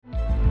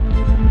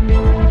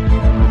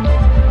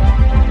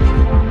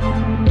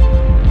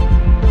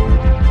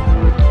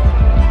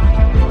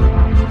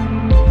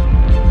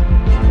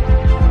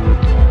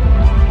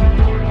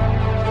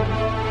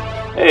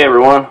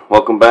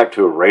back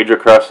to Rage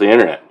Across the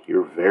Internet,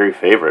 your very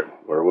favorite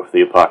Werewolf the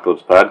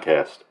Apocalypse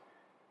podcast.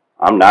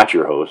 I'm not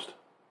your host,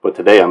 but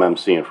today I'm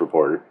emceeing for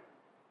Porter.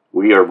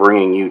 We are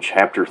bringing you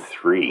Chapter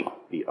 3,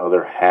 the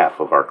other half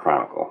of our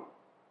chronicle.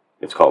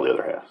 It's called The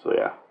Other Half, so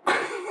yeah.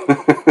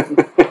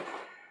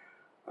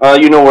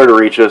 You know where to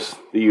reach us,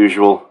 the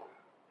usual.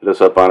 Hit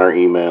us up on our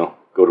email.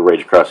 Go to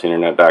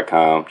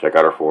rageacrosstheinternet.com. Check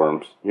out our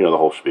forums. You know the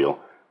whole spiel.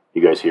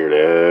 You guys hear it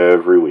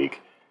every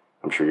week.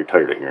 I'm sure you're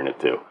tired of hearing it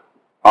too.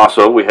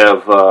 Also, we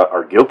have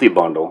our Guilty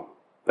Bundle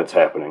that's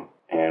happening.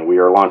 And we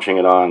are launching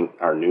it on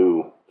our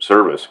new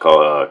service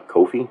called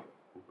Ko-fi. I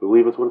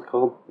believe it's what it's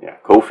called. Yeah,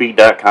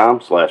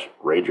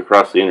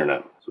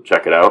 Ko-fi.com/rageacrosstheinternet. So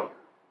check it out.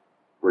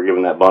 We're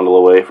giving that bundle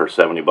away for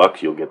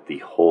 $70. You'll get the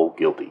whole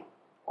Guilty.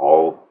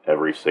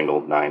 Every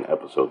single 9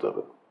 episodes of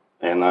it.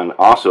 And then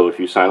also,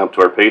 if you sign up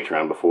to our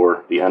Patreon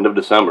before the end of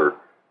December,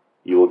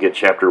 you will get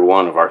Chapter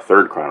 1 of our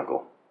third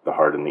chronicle, The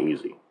Hard and the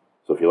Easy.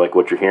 So if you like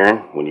what you're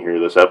hearing when you hear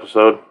this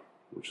episode,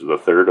 which is the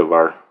third of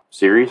our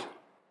series,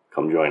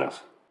 come join us.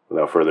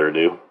 Without further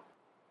ado,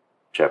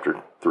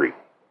 Chapter 3,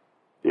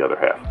 The Other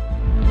Half.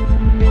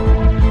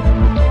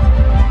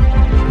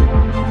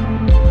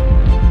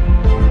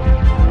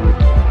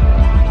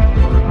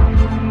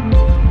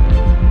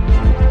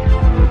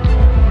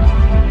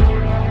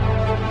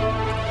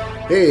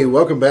 Hey,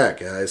 welcome back,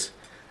 guys.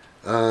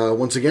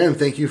 Once again,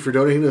 thank you for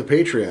donating to the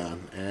Patreon.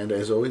 And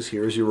as always,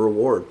 here's your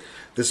reward.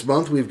 This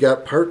month, we've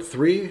got part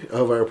 3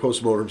 of our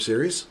postmortem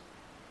series,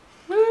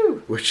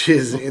 which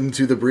is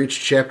Into the Breach,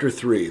 Chapter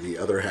 3, The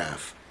Other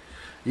Half.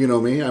 You know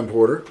me, I'm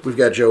Porter. We've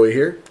got Joey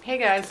here. Hey,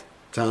 guys.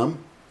 Tom.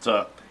 What's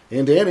up?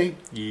 And Danny.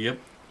 Yep.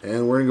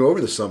 And we're going to go over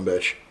this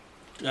sumbitch.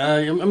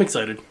 I'm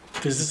excited,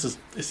 because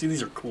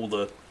these are cool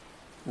to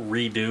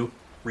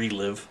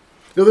relive.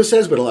 You know, this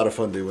has been a lot of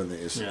fun doing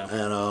these. Yeah.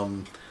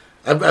 And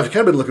I've kind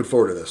of been looking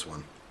forward to this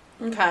one.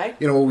 Okay.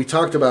 You know, what we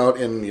talked about,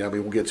 and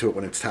we'll get to it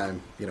when it's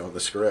time, in the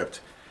script.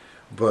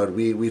 But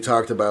we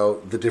talked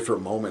about the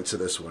different moments of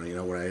this one. You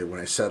know, when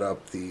I set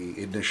up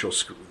the initial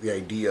the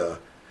idea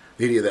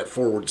that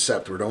forward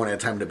sept where no one had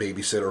time to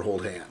babysit or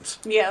hold hands.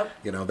 Yep.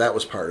 That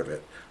was part of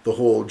it. The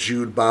whole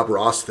Jude Bob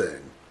Ross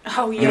thing.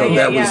 Oh yeah,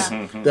 that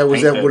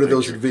was one of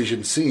those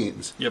envisioned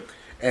scenes. Yep.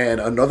 And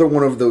another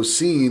one of those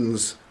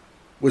scenes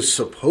was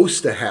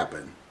supposed to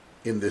happen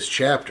in this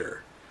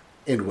chapter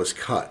and was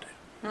cut.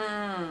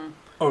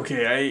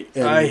 Okay,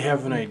 I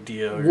have an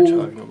idea what you're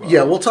talking about.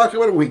 Yeah, we'll talk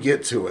about it when we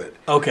get to it.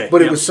 Okay.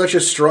 But it was such a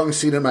strong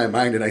scene in my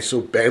mind, and I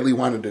so badly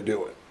wanted to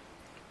do it.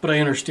 But I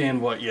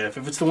understand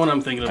if it's the one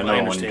I'm thinking of, I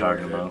understand what you're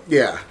talking about.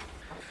 Yeah.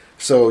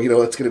 So,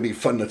 it's going to be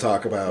fun to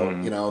talk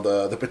about,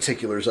 the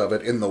particulars of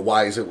it and the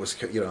whys it was,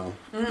 I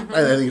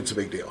think it's a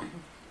big deal.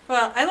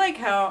 Well, I like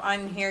how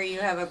on here you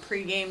have a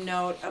pregame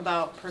note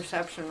about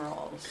perception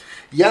rolls.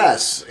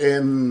 Yes,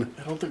 and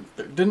I don't think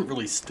it didn't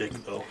really stick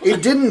though.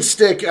 It didn't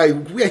stick. I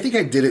think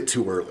I did it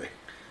too early,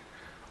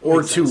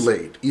 or too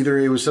late. Either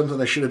it was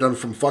something I should have done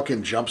from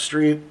fucking Jump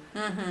Street,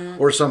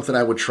 or something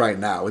I would try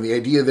now. And the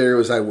idea there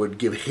was I would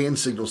give hand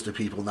signals to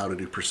people now to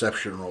do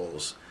perception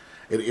rolls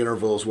at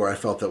intervals where I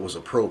felt that was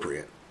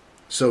appropriate,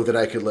 so that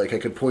I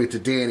could point to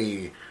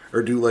Danny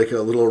or do like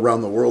a little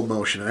around the world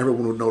motion, and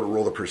everyone would know to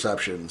roll the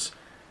perceptions.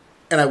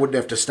 And I wouldn't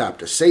have to stop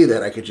to say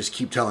that. I could just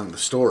keep telling the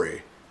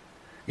story.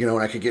 And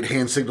I could get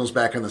hand signals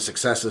back on the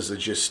successes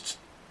and just,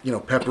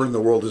 pepper in the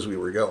world as we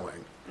were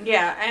going.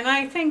 Yeah, and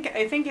I think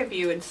if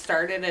you had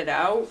started it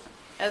out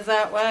as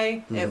that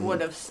way, it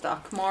would have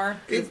stuck more.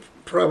 It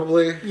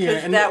probably. Yeah,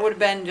 and that would have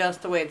been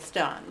just the way it's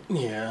done.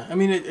 Yeah, I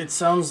mean, it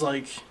sounds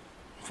like,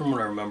 from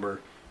what I remember,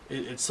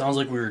 it sounds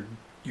like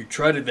you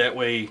tried it that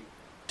way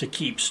to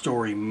keep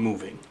story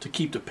moving, to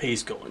keep the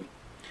pace going.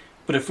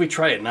 But if we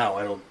try it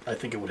now, I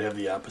think it would have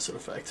the opposite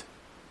effect.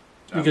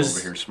 Because I'm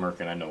over here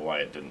smirking. I know why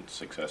it didn't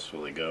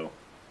successfully go.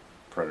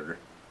 Predator.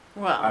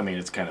 Well, I mean,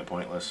 it's kind of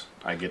pointless.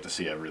 I get to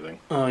see everything.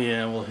 Oh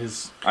yeah, well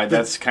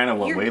that's kind of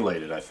what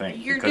waylaid it, I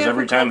think. Because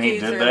every time he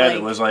did that,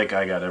 it was like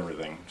I got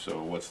everything.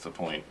 So what's the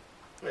point?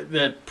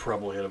 That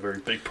probably had a very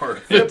big part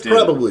of it.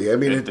 Probably. I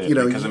mean,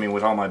 because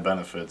with all my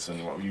benefits,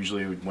 and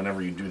usually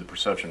whenever you do the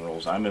perception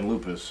rolls, I'm in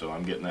lupus, so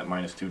I'm getting that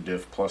 -2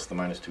 diff plus the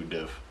 -2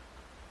 diff.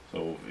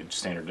 So it's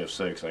standard diff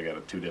 6, I got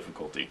a 2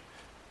 difficulty.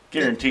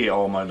 Guarantee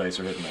all my dice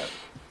are hitting that.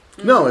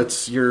 No,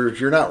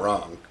 you're not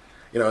wrong.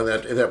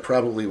 That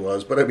probably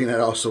was, but I mean,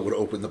 that also would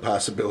open the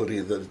possibility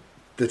that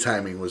the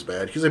timing was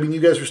bad because you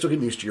guys were still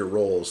getting used to your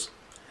rolls,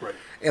 right?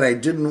 And I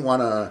didn't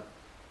want to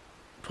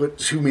put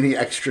too much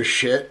extra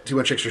shit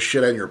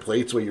on your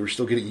plates while you were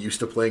still getting used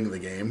to playing the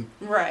game,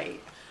 right?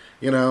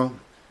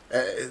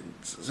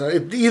 So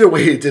either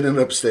way, it didn't end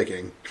up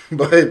sticking,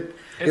 but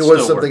it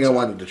was something I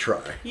wanted to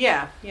try.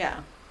 Yeah.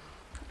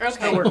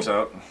 Okay. It works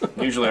out.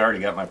 Usually I already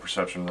got my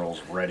perception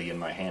rolls ready in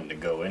my hand to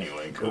go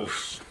anyway,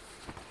 because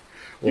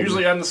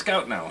usually I'm the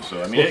scout now.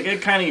 So, I mean,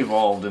 it kind of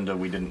evolved into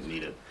we didn't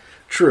need it.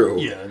 True.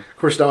 Yeah. Of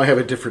course, now I have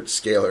a different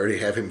scale. I already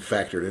have him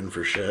factored in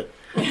for shit.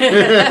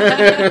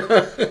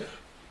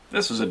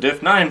 This is a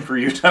diff 9 for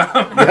you,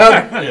 Tom.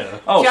 Yeah.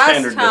 Oh, just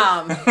standard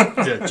Tom. diff.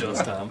 Yeah,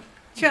 just Tom.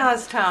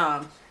 Just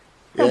Tom.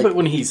 Well, Yeah. but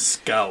when he's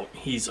scout,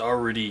 he's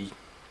already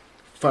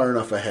far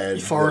enough ahead.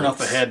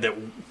 that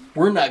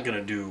we're not going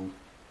to do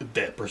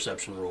that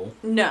perception roll.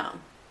 No.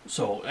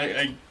 So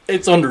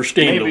it's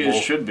understandable. Maybe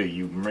it should be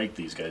you make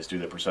these guys do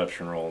the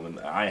perception roll, and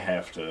I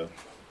have to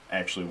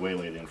actually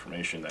waylay the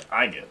information that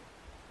I get.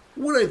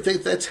 Well, I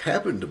think that's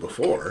happened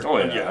before. Oh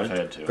yeah, Yeah. I've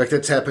had to. In fact,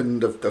 that's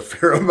happened a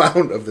fair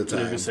amount of the I was time.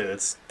 going to say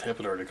that's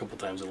happened already a couple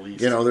times at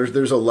least. You know,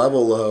 there's a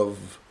level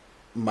of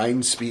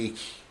mind speak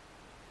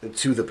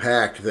to the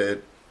pack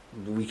that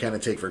we kind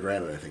of take for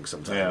granted, I think, Yeah,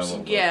 sometimes.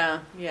 well, Yeah,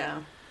 yeah.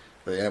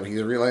 But yeah,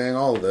 he's relaying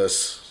all of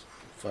this.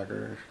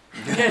 Fucker.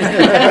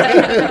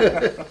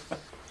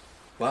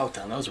 Wow,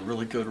 Tom, that was a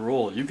really good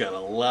roll. You got a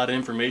lot of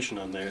information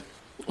on there.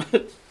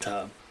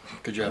 Tom,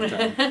 good job,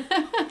 Tom.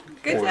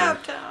 Good Porter.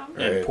 job, Tom.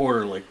 Right. And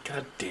Porter, like,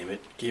 God damn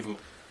it, gave him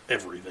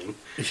everything.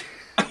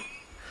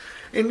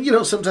 And, you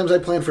know, sometimes I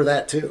plan for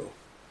that, too.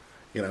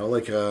 You know,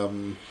 like,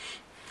 and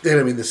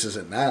I mean, this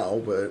isn't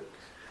now, but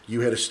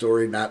you had a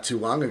story not too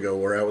long ago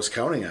where I was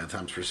counting on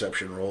Tom's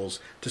perception rolls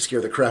to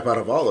scare the crap out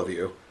of all of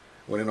you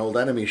when an old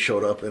enemy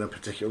showed up in a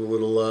particular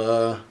little,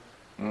 little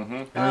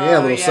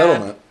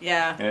settlement,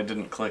 Yeah. And it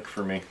didn't click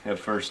for me at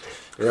first.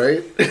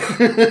 right?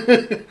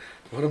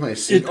 What am I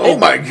seeing? It- Oh it-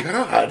 my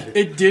god!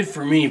 It did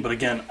for me, but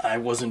again, I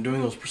wasn't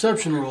doing those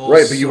perception rolls.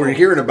 Right, but you were so-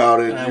 hearing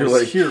about it, and I you're was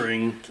like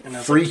hearing, and I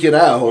was freaking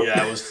out. Like,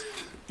 yeah, I was.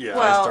 Yeah, I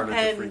Well, started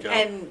to freak out.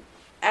 and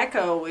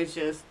Echo was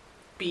just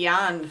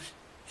beyond.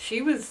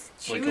 She was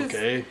like, was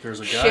okay, there's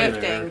a guy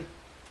shifting. there.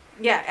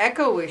 Yeah,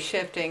 Echo was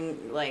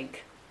shifting.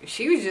 Like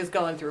she was just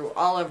going through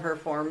all of her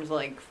forms,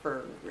 like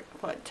for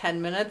what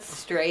 10 minutes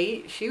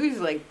straight. She was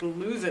like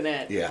losing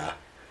it. Yeah.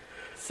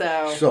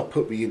 So So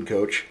put me in,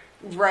 coach.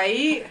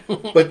 right.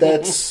 But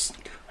that's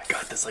I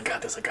got this.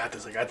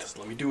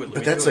 Let me do it.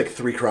 but that's like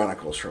 3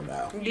 Chronicles from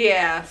now.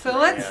 Yeah. So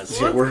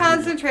let's Yeah, we're-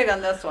 concentrate on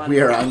this one. We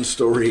are on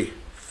story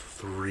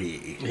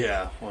 3.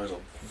 Yeah, well, there's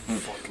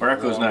a fucking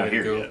Marco's long not way to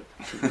here go.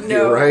 yet.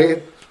 No.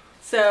 Right?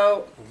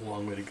 So A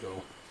long way to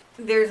go.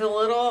 there's a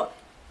little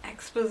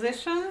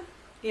exposition,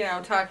 you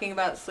know, talking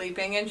about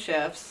sleeping in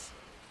shifts.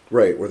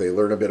 Right, where they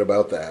learn a bit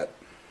about that.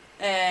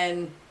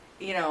 And,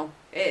 you know,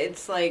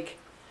 it's like,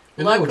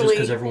 And that was just luckily,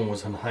 because everyone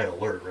was on high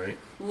alert, right?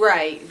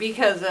 right,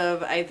 because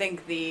of, I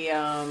think, the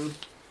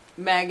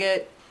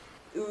maggot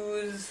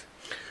ooze.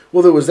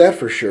 Well, there was that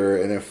for sure,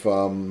 and if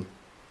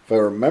I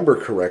remember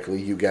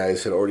correctly, you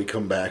guys had already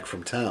come back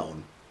from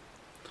town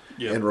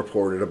Yeah, and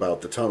reported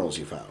about the tunnels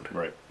you found.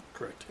 Right.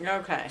 correct.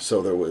 Okay.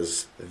 So there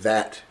was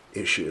that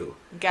issue.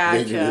 Gotcha.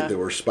 They knew that there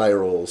were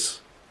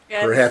spirals,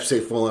 Yes. perhaps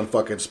a full-on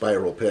fucking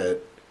spiral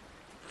pit,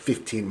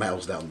 15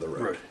 miles down the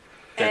road. Right.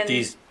 That And-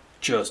 these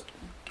just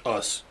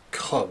us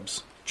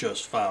cubs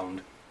just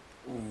found.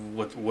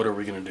 What are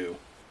we gonna do?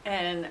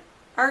 And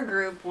our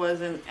group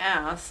wasn't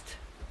asked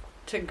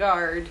to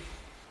guard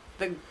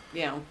the,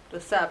 you know, the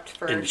sept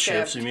for In a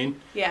shifts, shift. you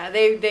mean? Yeah,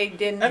 they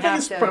didn't I think have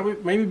it's to, probably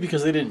maybe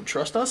because they didn't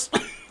trust us.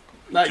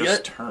 Not Just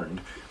yet.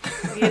 turned.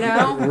 you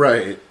know?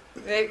 Right.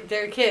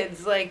 They're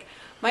kids. Like,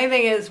 my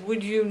thing is,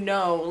 would you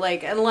know,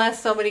 like,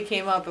 unless somebody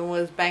came up and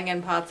was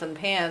banging pots and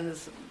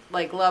pans,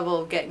 like, level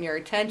of getting your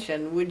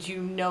attention, would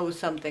you know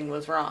something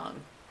was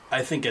wrong?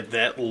 I think at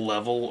that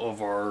level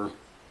of our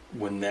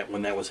when that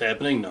was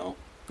happening, no.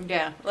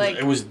 Yeah, like,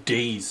 it was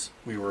days.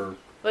 We were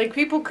like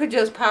people could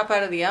just pop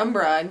out of the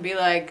Umbra and be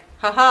like,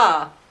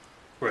 haha,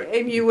 right.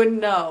 and you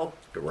wouldn't know.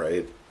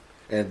 Right.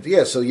 And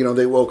yeah, so you know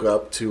they woke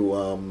up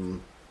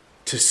to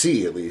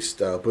see at least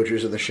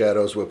Butchers in the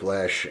Shadows,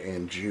 Whiplash,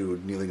 and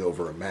Jude kneeling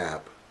over a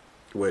map,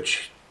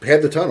 which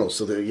had the tunnels.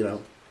 So that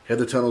had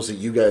the tunnels that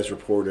you guys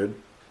reported,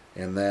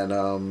 and then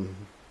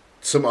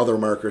some other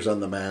markers on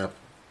the map.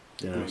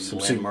 You know, some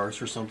landmarks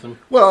or something.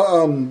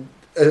 well,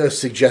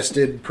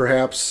 suggested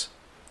perhaps.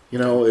 You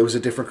know, it was a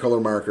different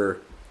color marker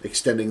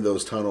extending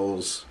those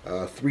tunnels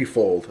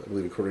threefold, I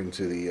believe, according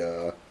to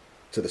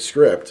the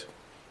script.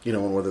 You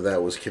know, and whether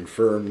that was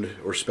confirmed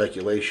or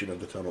speculation of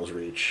the tunnel's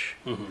reach,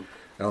 I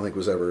don't think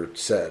was ever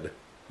said.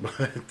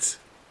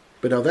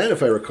 But now that,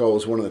 if I recall,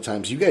 was one of the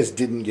times you guys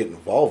didn't get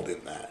involved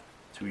in that.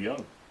 Too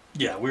young.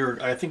 Yeah, we were.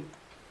 I think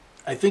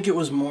it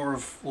was more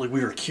of like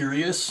we were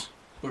curious.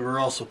 We were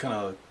also kind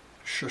of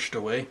shushed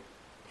away.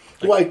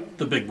 Like, Why?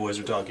 the big boys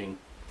are talking.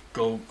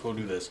 Go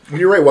do this.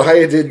 You're right. Well,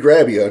 Haya did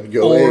grab you and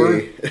go, Or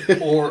hey.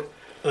 or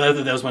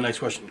that was my next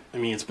question. I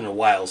mean, it's been a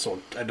while, so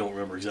I don't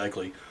remember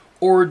exactly.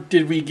 Or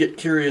did we get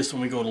curious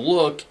when we go to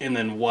look, and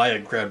then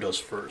Wyatt grabbed us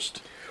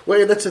first? Well,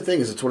 yeah, that's the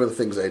thing. Is it's one of the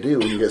things I do.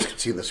 When you guys can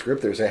see in the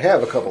script, I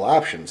have a couple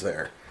options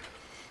there.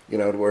 You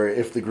know, where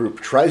if the group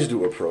tries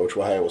to approach,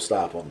 well, Haya will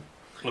stop them.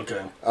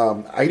 Okay.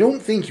 I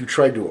don't think you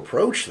tried to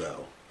approach,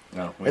 though.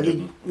 No, we I didn't.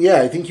 think,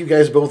 yeah, I think you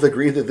guys both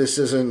agree that this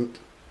isn't.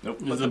 Nope.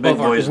 It's But the above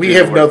big our- boys We did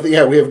have work. nothing.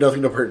 Yeah, we have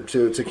nothing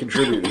to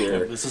contribute Yeah,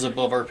 here, this is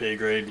above our pay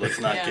grade. Let's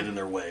not Yeah. get in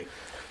their way.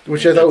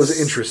 which I thought was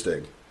That's-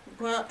 interesting.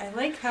 Well, I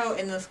like how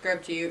in the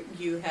script you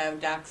have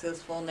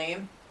Dax's full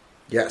name.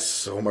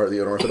 Yes, Omar the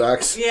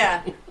Unorthodox.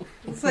 Yeah,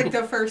 it's like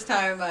the first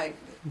time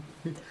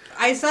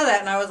I saw that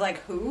and I was like,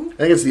 who? I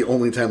think it's the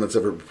only time that's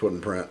ever been put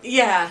in print.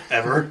 Yeah, I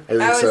Ever?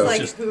 think I was so.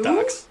 like, Just who?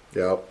 docs.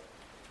 Yep.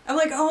 I'm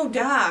like, oh,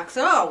 docs.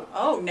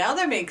 Oh, now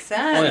that makes Oh,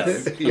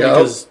 sense. yeah. Yeah.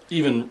 Because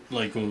even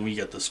like when we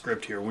got the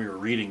script here, we were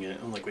reading it.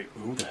 I'm like, wait,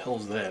 who the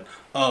hell's that?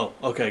 Oh,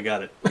 okay,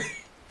 got it.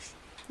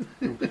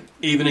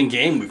 Even in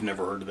game, we've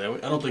never heard of that.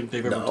 I don't think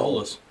they've ever No.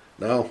 told us,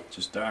 No,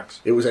 Just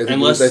docs. it was. I think,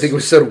 Unless- I think it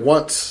was said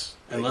once.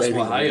 unless I think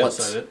Wahaya once.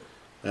 said it.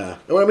 Yeah.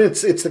 Well, I mean,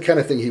 it's the kind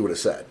of thing he would have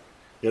said.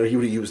 You know, he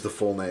would have used the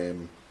full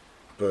name,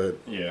 but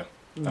Yeah.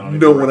 I don't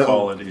No even one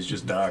recall it. He's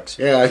just docs.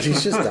 yeah,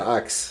 he's just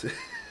Docs.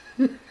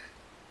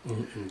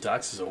 And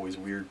Docs is always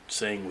weird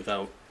saying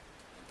without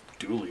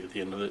Dooley at the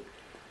end of it.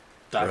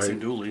 Docs Right?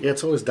 and Dooley. Yeah,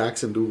 it's always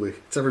Docs and Dooley.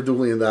 It's never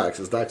Dooley and Docs.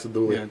 It's Docs and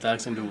Dooley. Yeah,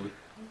 Docs and Dooley.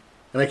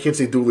 And I can't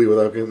say Dooley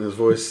without getting his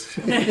voice.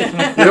 You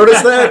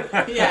notice that?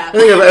 I Yeah.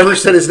 think I've ever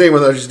said his name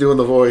without just doing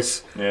the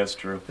voice. Yeah, it's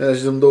true.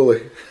 That's Jim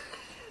Dooley.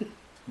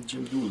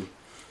 Jim Dooley.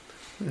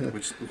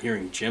 Which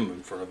hearing Jim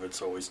in front of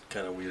it's always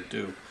kind of weird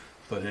too.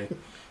 But hey,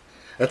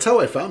 That's how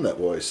I found that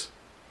voice.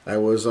 I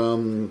was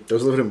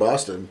living in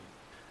Boston,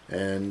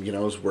 and I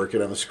was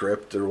working on a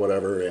script or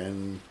whatever,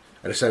 and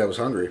I decided I was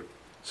hungry,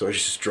 so I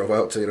just drove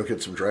out to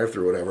get some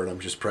drive-through or whatever, and I'm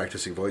just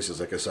practicing voices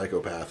like a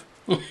psychopath,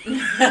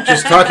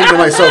 just talking to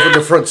myself in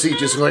the front seat,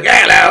 just like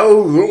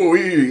hello,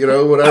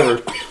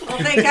 whatever. Well,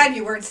 thank God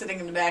you weren't sitting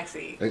in the back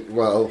seat.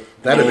 Well,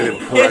 that'd have been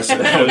impressive.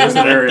 That's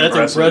very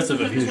that's impressive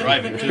if he's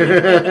driving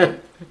too.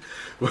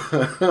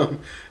 And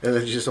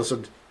then just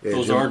also, yeah,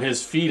 Those Jim- aren't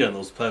his feet on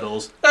those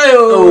pedals.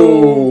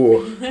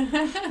 Oh,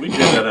 We did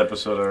that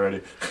episode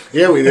already.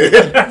 yeah, we did.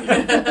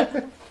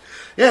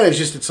 Yeah, and it's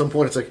just at some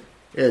point it's like,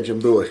 yeah, Jim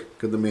Dooley,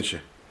 good to meet you.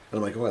 And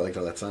I'm like, oh, I liked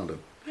how that sounded.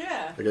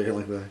 Yeah. Like I kind of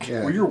like that.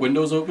 Yeah. Were your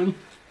windows open?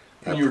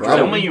 When you were probably.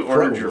 Tell driving? me you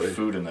ordered your Probably.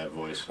 food in that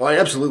voice. Oh, I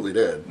absolutely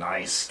did.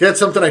 Nice. That's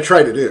something I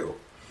try to do.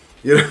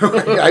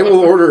 I will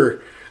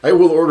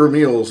order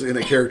meals in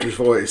a character's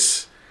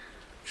voice.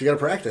 You got to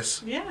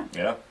practice. Yeah.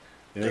 Yeah.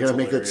 You That's got to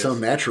make that hilarious. sound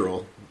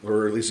natural,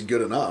 or at least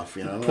good enough.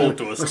 Pull up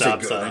to a Let's say stop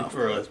good sign, enough.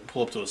 or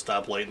pull up to a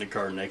stoplight in the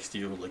car next to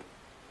you. Like,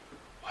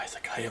 why does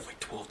that guy have like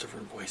 12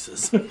 different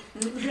voices?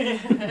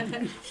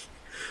 It's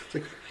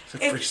like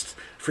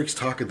freak's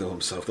talking to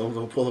himself.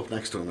 Don't pull up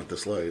next to him at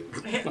this light.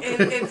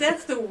 If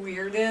that's the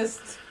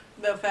weirdest,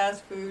 the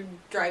fast food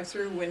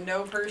drive-through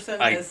window person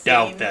I has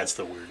doubt seen, that's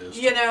the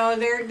weirdest.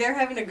 they're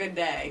having a good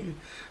day.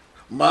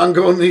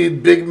 Mongo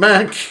need Big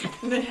Mac.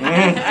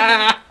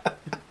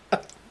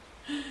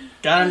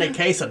 Got any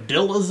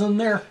quesadillas in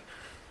there?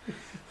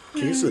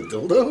 Case of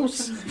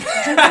dildos.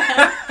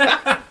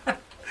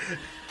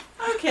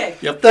 Okay.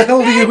 Yep. The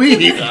hell do you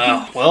eat?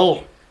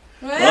 Well,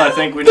 Well, I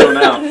think we know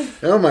now.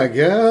 Oh my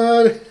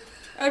god.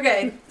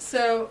 Okay,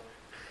 so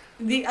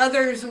the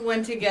others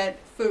went to get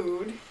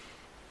food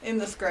in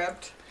the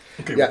script.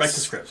 okay, Yes. we're back to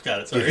scripts.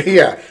 Got it. Sorry.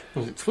 Yeah.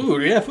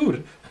 Food, yeah,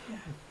 food.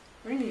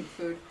 We need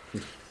food.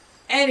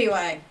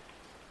 Anyway,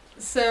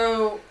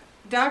 so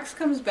Docs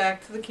comes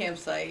back to the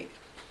campsite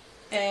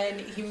and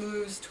he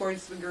moves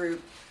towards the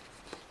group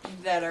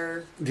that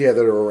are Yeah,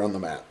 that are around the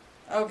map.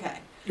 okay.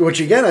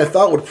 Which again, I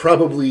thought would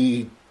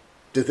probably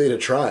that they'd have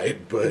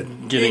tried,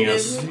 but Getting They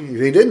us. didn't.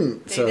 they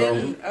didn't. They so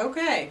didn't.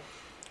 Okay.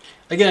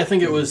 Again, I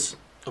think it was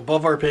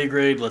above our pay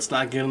grade. Let's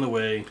not get in the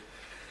way.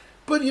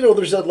 But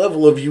there's that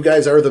level of you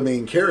guys are the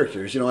main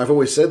characters. I've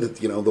always said that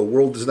the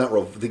world does not.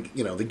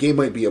 The game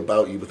might be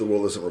about you, but the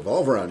world doesn't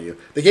revolve around you.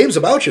 The game's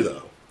about you,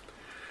 though.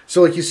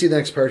 So, like you see the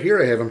next part here,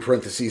 I have in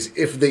parentheses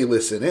if they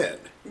listen in.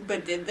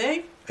 But did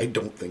they? I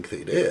don't think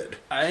they did.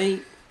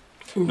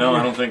 No,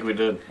 I don't think we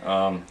did.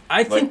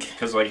 I think.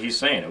 Because like he's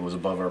saying, it was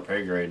above our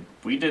pay grade.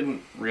 We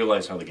didn't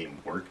realize how the game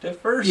worked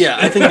at first. Yeah,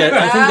 I think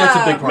that's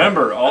a big part.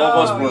 Remember, all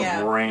of us Oh, were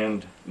yeah.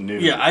 brand new.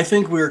 Yeah, I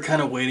think we were kind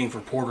of waiting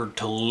for Porter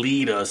to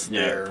lead us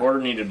Yeah, there.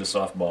 Porter needed to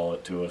softball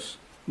it to us.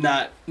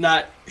 Not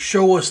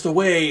show us the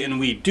way and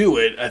we do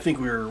it. I think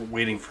we were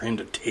waiting for him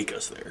to take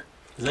us there.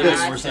 Does that make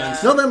more Gotcha.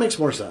 sense? No, that makes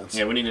more sense.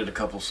 Yeah, we needed a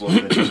couple slow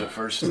pitches at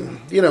first. And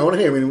hey,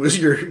 I mean, it was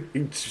your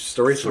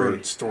story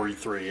three. Story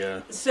 3,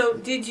 yeah. So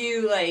did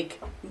you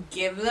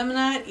give them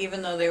that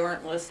even though they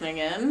weren't listening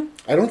in?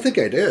 I don't think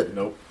I did.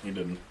 Nope, he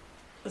didn't.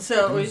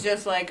 So it was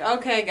just like,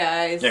 okay,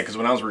 guys. Yeah, because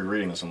when I was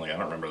rereading this, I'm like, I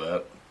don't remember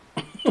that.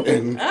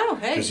 And Oh,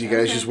 hey. because you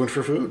guys okay. just went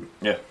for food.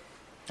 Yeah,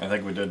 I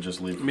think we did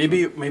just leave.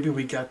 Maybe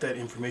we got that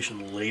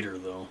information later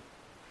though.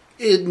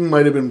 It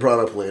might have been brought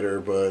up later,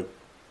 but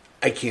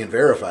I can't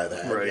verify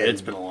that. Right, And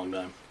it's been a long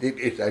time.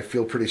 I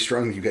feel pretty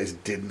strong that you guys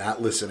did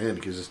not listen in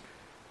because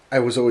I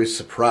was always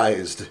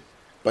surprised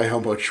by how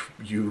much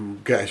you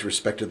guys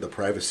respected the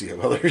privacy of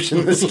others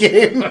in this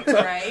game.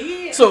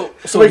 Right? So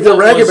Like the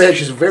what was-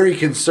 Ragabash is very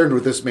concerned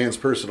with this man's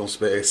personal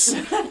space.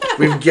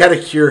 We've got to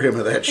cure him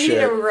of that shit.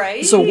 Yeah,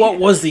 right? So what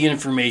was the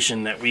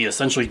information that we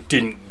essentially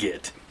didn't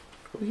get?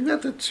 You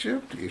got that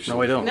shit?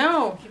 No, I don't.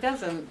 No, he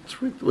doesn't.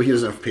 Well, he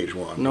doesn't have page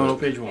one. No, but- no,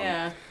 page 1.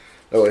 Yeah.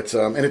 Oh, it's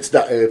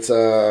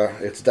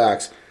it's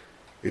Docs.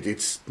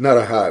 It's not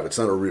a hive. It's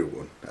not a real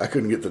one. I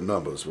couldn't get the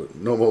numbers, but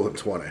no more than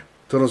 20.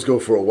 Tunnels go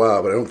for a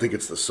while, but I don't think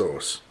it's the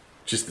source.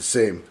 Just the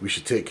same, we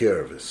should take care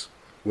of this.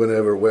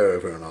 Whenever,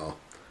 wherever, and all.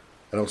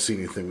 I don't see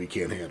anything we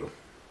can't handle.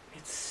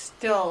 It's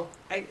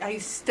I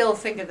still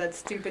think of that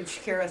stupid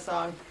Shakira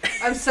song.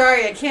 I'm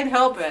sorry, I can't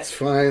help It's it.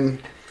 fine.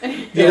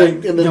 Yeah,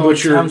 and then no,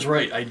 Butcher. Tom's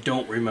right. I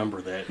don't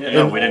remember that. Yeah,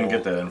 no, we didn't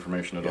get that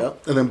information at all.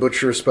 Yep. And then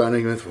Butcher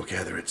responding with, "We'll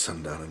gather at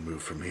sundown and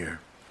move from here."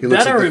 He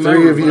looks That I at the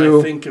remember, three of but you.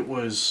 I think it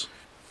was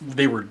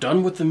they were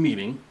done with the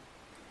meeting,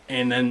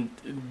 and then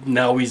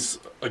now he's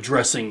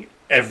addressing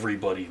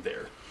everybody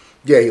there.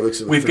 Yeah, he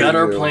looks at the We've three got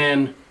of our you.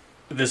 plan.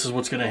 This is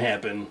what's going to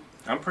happen.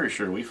 I'm pretty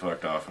sure we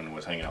fucked off and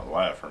was hanging out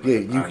live for a Yeah,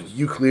 minute.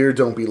 you clear,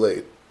 don't be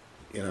late.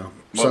 You know,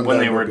 But when sundown,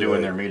 they don't were be doing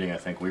late. their meeting, I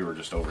think we were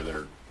just over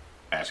there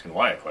asking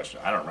Wyatt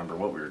questions. I don't remember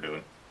what we were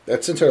doing.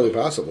 That's entirely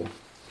possible.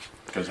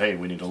 Because, hey,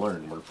 we need to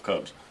learn. We're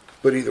Cubs.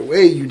 But either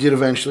way, you did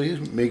eventually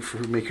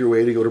make your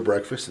way to go to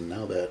breakfast, and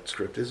now that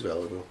script is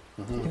valuable.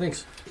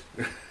 Thanks.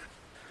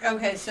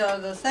 Okay, so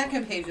the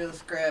second page of the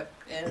script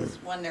is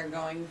when they're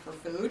going for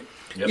food.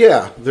 Yep.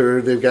 Yeah,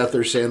 they've got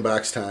their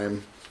sandbox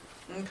time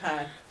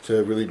Okay.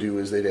 to really do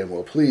as they damn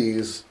well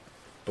please,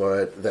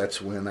 but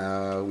that's when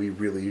we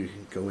really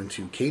go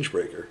into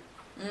Cagebreaker.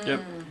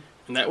 Yep.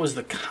 And that was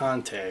the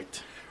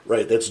contact.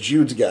 Right, that's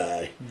Jude's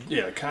guy.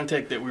 Yeah,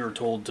 contact that we were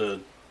told to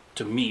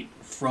meet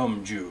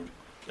from Jude.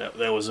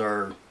 That was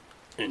our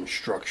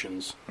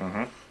instructions.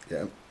 Mm-hmm.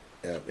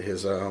 Yeah,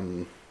 his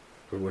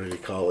what did he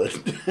call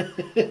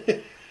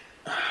it?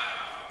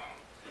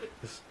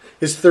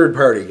 his third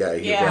party guy.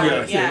 He Yeah,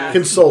 brought in. yeah.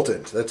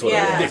 Consultant. That's what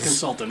Yeah. it The was.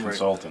 consultant, right?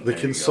 Consultant. The there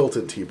you go.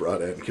 consultant he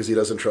brought in because he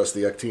doesn't trust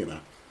the Actina.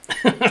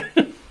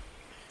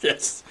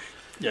 Yes.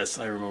 Yes,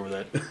 I remember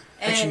that. And-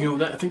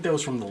 Actually, I think that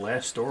was from the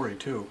last story,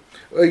 too.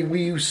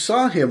 We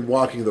saw him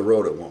walking the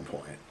road at one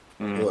point.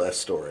 The last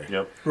story.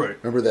 Yep. Right.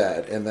 Remember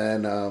that? And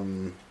then,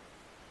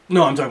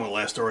 No, I'm talking about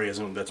last story, as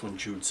in that's when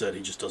Jude said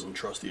he just doesn't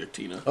trust the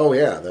Actina. oh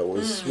yeah, that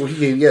was well,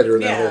 during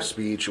that Yeah. whole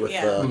speech with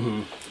Yeah.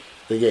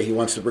 he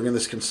wants to bring in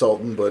this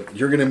consultant, but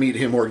you're going to meet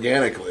him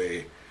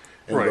organically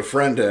and Right.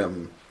 befriend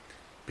him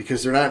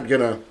because they're not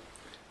gonna.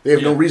 They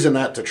have no Yeah. reason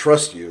not to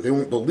trust you. They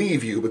won't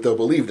believe you, but they'll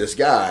believe this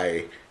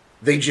guy.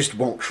 They just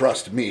won't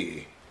trust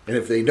me. And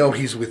if they know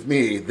he's with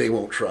me, they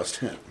won't trust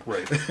him.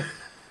 Right.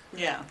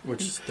 Yeah.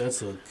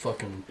 That's a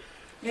fucking...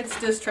 It's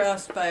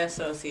distrust by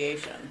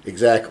association.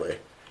 Exactly.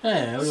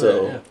 Yeah, look at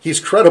So that, he's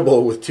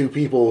credible with two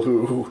people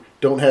who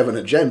don't have an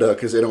agenda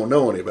because they don't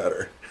know any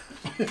better.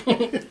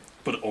 yeah.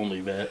 But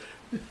only that.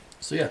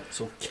 So yeah,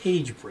 so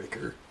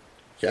Cagebreaker.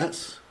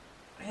 Yes.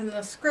 And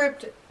the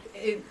script,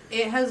 it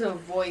has a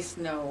voice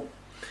note.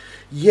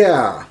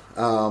 Yeah.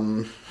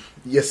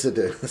 Yes, it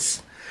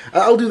is.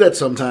 I'll do that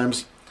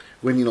sometimes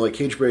when, like,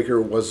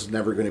 Cagebreaker was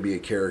never going to be a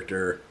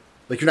character.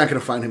 Like, you're not going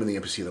to find him in the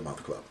NPC of the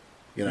Month Club.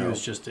 You know? He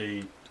was just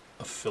a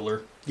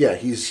filler. Yeah,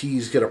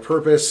 he's got a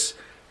purpose.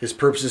 His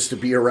purpose is to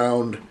be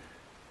around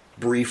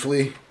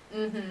briefly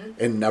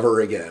and never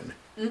again.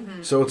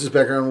 So it's his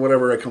background,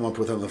 whatever I come up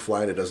with on the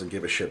fly, it doesn't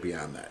give a shit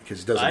beyond that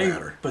because it doesn't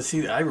matter. But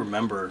see, I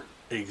remember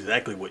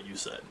exactly what you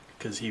said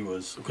because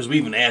we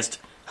even asked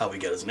how he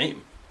got his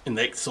name, and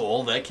so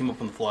all that came up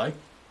on the fly.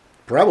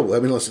 Probably, I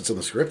mean, unless it's in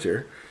the script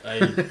here. I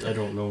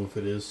don't know if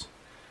it is.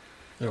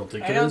 I don't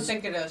think I it don't is.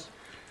 think it is.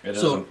 It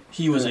So isn't.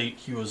 he was.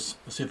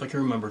 Let's see if I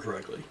can remember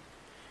correctly.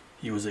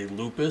 He was a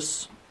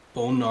lupus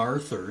bonar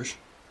thurge,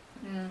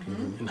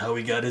 and how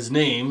he got his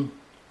name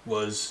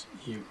was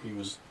he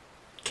was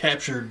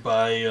captured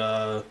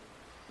by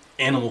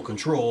animal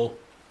control,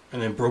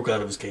 and then broke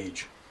out of his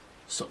cage.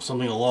 So,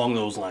 something along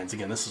those lines.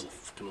 Again, this is a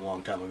fucking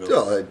long time ago.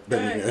 Oh,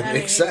 that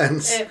makes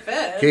sense. It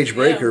fits.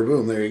 Cagebreaker,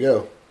 boom, there you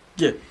go.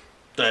 Yeah,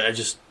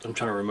 I'm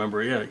trying to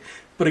remember. Yeah,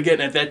 but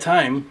again, at that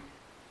time,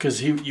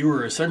 because you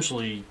were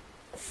essentially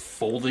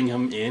folding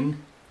him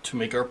in to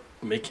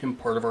make him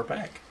part of our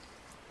pack.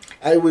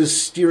 I was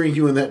steering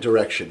you in that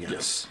direction,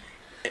 yes.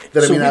 That, So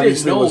we didn't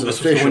obviously know wasn't this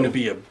official. was going to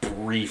be a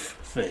brief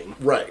thing.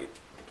 Right.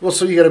 Well,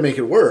 so you got to make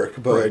it work,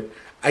 but Right.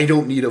 I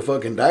don't need a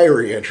fucking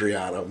diary entry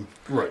on him.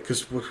 Right.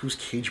 Because who's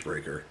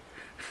Cagebreaker?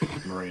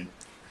 Right.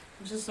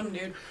 Just some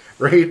dude.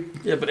 Right?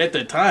 Yeah, but at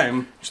that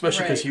time,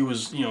 especially because Right. he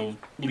was,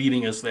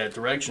 leading us that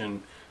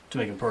direction to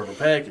make him part of a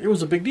pack, it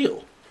was a big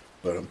deal.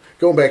 But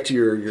going back to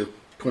your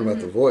point about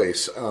the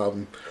voice,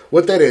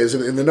 what that is,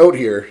 and the note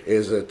here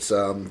is it's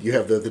you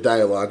have the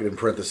dialogue and in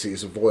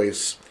parentheses,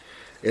 voice,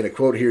 and a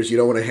quote here is, "You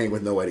don't want to hang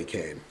with no Eddie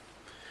Kane,"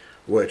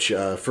 which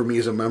for me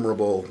is a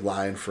memorable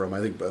line from, I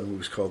think it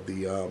was called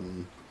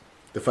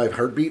the Five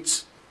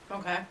Heartbeats.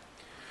 Okay.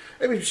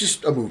 I mean, it's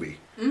just a movie,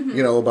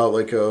 about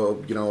like a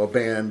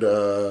band,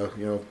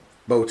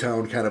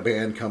 Motown kind of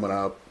band coming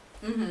up,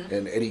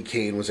 and Eddie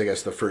Kane was, I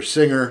guess, the first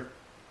singer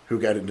who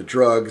got into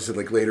drugs, and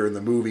like later in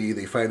the movie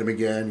they find him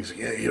again. He's like,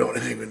 "Yeah, you don't want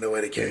anything with no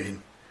Eddie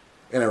Kane,"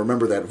 and I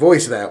remember that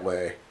voice that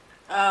way.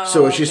 Oh,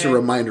 So it's just a okay.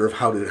 reminder of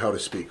how to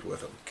speak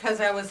with him. Because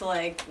I was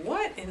like,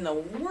 what in the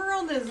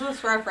world is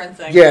this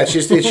referencing? Yeah, it's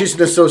just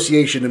an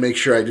association to make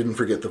sure I didn't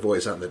forget the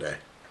voice on the day.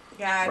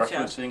 Gotcha.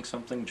 Referencing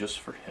something just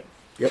for him.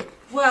 Yep.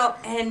 Well,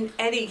 and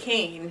Eddie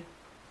Kane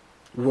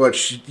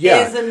Which,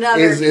 yeah, Is another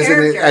isn't it,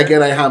 character.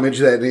 again, I homage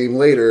that name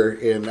later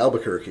in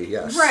Albuquerque,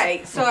 yes.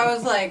 Right. So I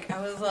was like,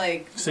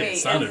 Say wait, it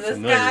sounded is this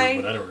familiar,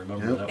 guy but I don't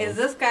remember Yep. that is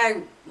one. this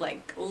guy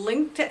like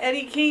linked to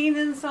Eddie Keane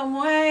in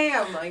some way?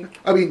 I'm like,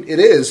 I mean, it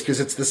is, because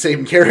it's the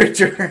same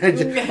character.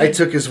 I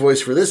took his voice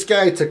for this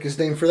guy, took his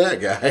name for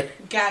that guy.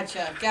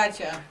 gotcha.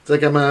 It's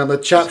like I'm on the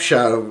chop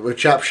shop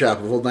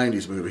of old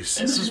 90s movies.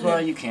 This is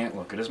why you can't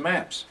look at his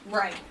maps.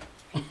 Right.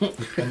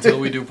 Until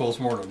we do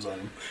postmortems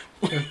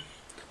on him.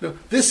 No,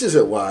 this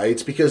isn't why.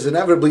 It's because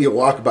inevitably you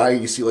walk by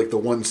and you see like the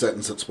one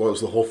sentence that spoils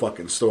the whole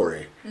fucking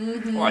story.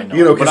 Well, I know,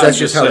 You know, but because I'm that's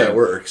just how that saying,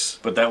 works.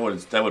 But that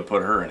would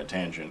put her in a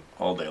tangent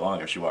all day long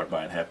if she walked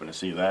by and happened to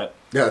see that.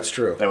 Yeah, it's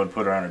true. That would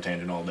put her on a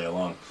tangent all day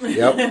long.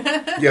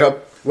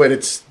 Yep. When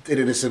it's an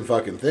innocent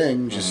fucking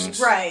thing, just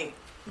Right.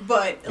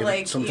 But you know,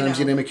 like sometimes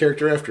you you name a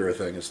character after a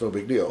thing. It's no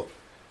big deal.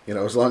 You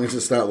know, as long as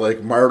it's not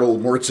like Martel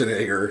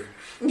Morzenegger,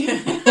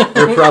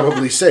 they're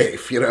probably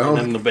safe. You And know,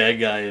 then the bad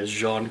guy is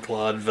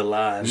Jean-Claude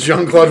Villan.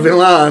 Jean-Claude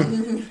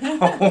Villan,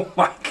 Oh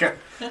my god,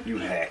 you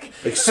hack!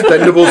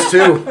 Expendables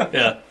 2,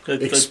 Yeah.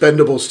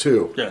 Expendables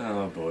 2. yeah.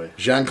 Oh boy!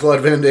 Jean-Claude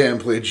Van Damme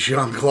played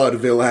Jean-Claude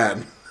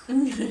Villan.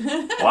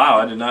 Wow,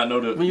 I did not know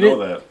you know didn't-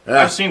 that.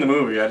 Yeah. I've seen the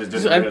movie. I just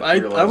didn't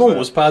realize I'm that.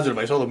 almost positive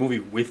I saw the movie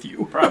with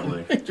you.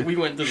 Probably. We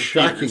went to the theater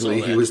and Shockingly,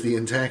 saw he that. was the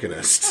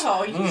antagonist.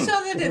 Oh, you saw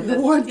that in the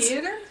What?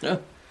 theater? Yeah.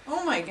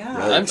 Oh my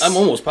god. I'm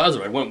almost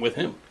positive I went with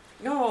him.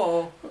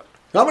 Oh.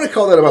 I'm going to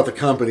call that about the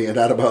company and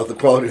not about the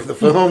quality of the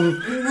film.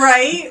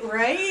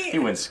 Right. He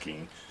went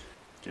skiing.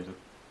 Get it?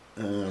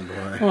 Oh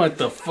boy. What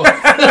the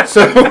fuck?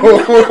 So,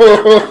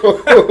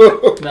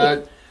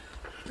 Not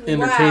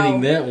entertaining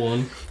Wow. that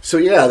one. so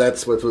yeah,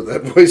 that's what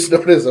that voice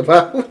note is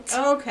about.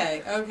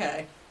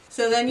 Okay.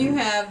 So then you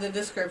have the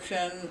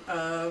description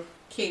of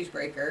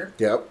Cagebreaker,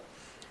 Yep.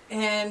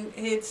 and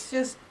it's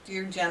just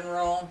your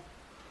general,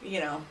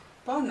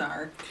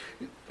 bonar.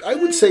 I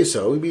would say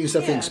so. I mean, it's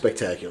nothing Yeah.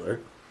 spectacular.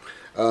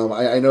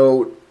 I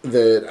know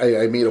that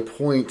I made a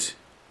point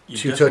You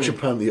to touch definitely-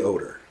 upon the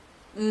odor.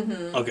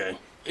 Okay.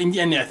 And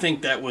I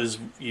think that was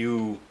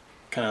you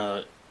kind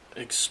of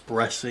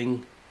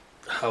expressing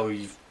how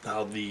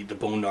the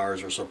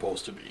bonars are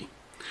supposed to be.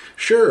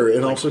 Sure,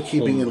 and Like also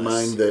keeping in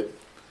homeless. mind that.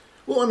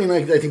 Well, I mean,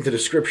 I think the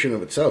description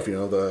of itself,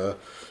 the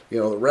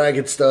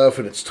ragged stuff,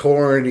 and it's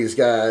torn. He's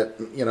got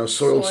soiled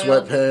Soiled.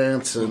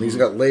 sweatpants, and he's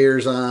got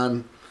layers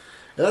on.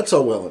 And that's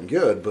all well and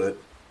good, but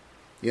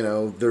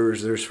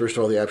there's first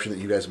of all the option that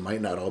you guys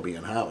might not all be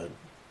inhabited,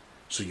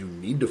 so you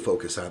need to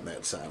focus on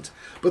that sound.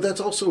 But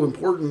that's also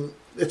important.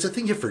 It's a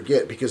thing you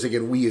forget because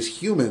again, we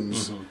as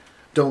humans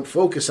don't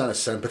focus on a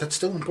scent, but that's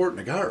still important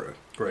to Gara.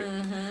 Right.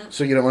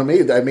 So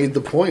I made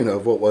the point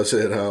of what was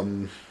it?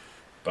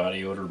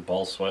 Body odor,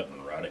 ball sweat,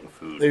 and rotting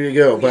food. There you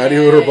go. Body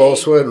Yay. odor, ball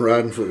sweat, and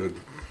rotten food.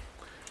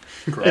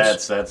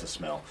 That's a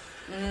smell.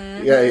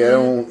 Yeah,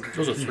 don't.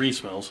 Those are 3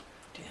 smells.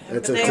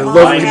 That's But it's they a all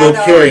lovely had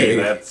bouquet.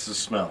 That's a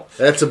smell.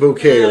 That's a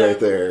bouquet Yeah. right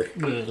there.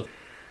 Ugh.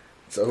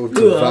 It's a ode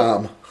to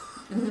Vam.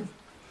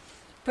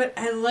 But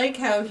I like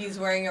how he's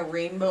wearing a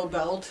rainbow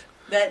belt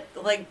that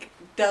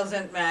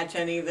doesn't match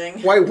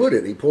anything. Why would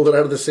it? He pulled it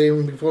out of the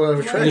same. He pulled it out of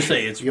a Yeah. trash. I just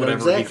say it's You know,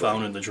 whatever he exactly.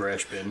 found in the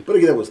trash bin. But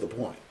again, that was the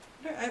point.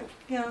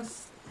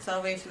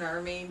 Salvation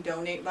Army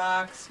donate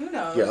box. Who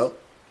knows? Yep.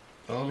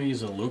 Well,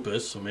 he's a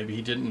lupus, so maybe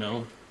he didn't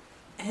know.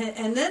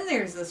 And then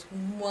there's this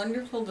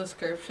wonderful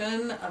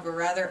description of a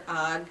rather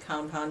odd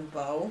compound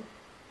bow.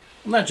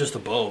 Not just a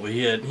bow, but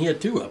he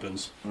had 2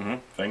 weapons. Mm-hmm.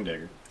 Fang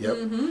dagger. Yep.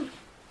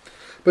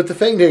 But the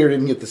Fang Dagger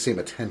didn't get the same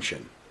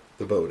attention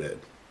the bow did.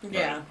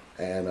 Yeah.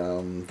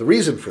 And the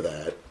reason for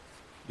that,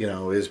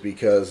 is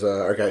because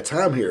our guy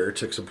Tom here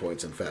took some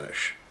points in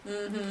fetish.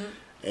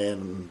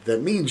 And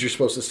that means you're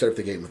supposed to start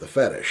the game with a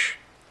fetish.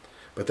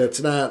 But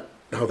that's not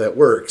how that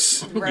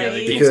works. Right.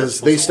 they can't-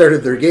 Because they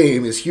started their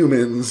game as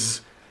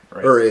humans,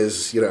 Right. or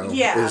as,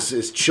 Yeah.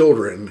 as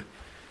children,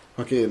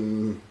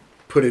 fucking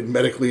put in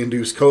medically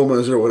induced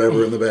comas or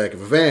whatever in the back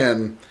of a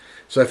van.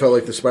 So I felt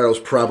like the Spirals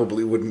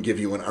probably wouldn't give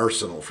you an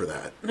arsenal for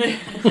that.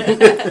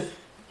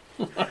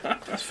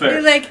 That's fair.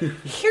 You're like,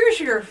 here's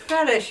your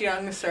fetish,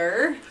 young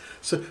sir.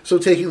 So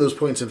taking those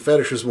points in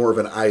fetish was more of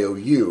an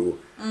IOU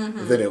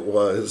than it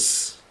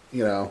was,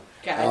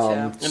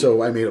 Gotcha.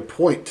 so I made a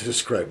point to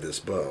describe this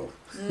bow.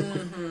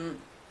 I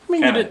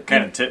mean,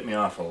 Kind of tipped me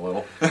off a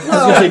little. I was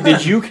gonna say,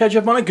 did you catch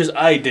up on it? Because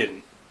I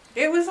didn't.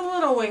 It was a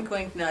little wink,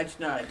 wink, nudge,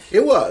 nudge.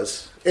 It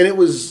was, and it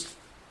was,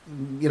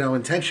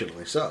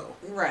 intentionally so.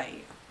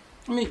 Right.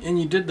 I mean,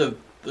 and you did the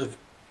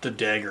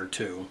dagger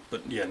too,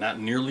 but yeah, not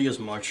nearly as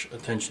much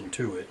attention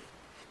to it.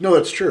 No,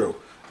 that's true.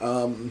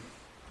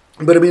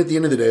 But I mean, at the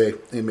end of the day,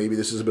 and maybe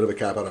this is a bit of a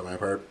cop out on my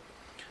part,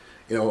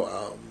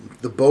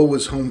 the bow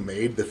was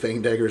homemade. The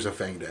Fang Dagger is a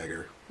Fang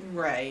Dagger.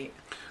 Right.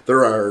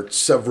 There are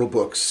several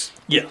books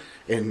Yeah.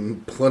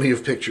 and plenty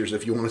of pictures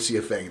if you want to see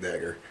a Fang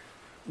Dagger.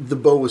 The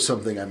bow was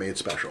something I made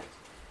special.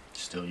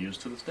 Still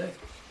used to this day.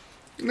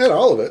 Not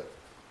all of it.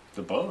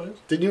 The bow is.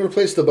 Didn't you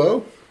replace the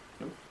bow?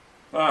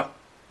 No.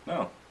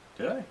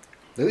 Did I?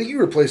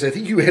 I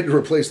think you had to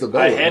replace the bow.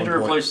 I at had one to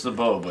point. replace the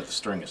bow, but the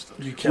string is still.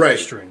 You kept Right.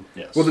 the string.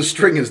 Yes. Well, the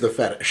string is the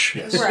fetish.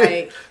 Yes.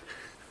 Right.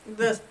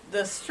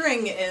 The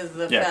string is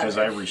the Yeah, because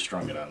I feather.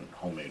 restrung it on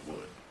homemade wood.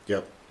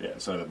 Yep. Yeah,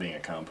 instead of it being a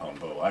compound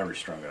bow, I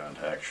restrung it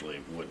onto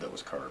actually wood that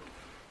was carved.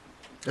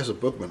 That's a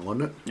Bookman,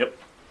 wasn't it? Yep.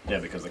 Yeah,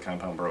 because the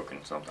compound broke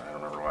and something. I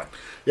don't remember why.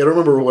 Yeah, I don't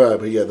remember why,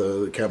 but yeah,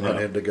 the compound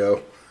Yeah. had to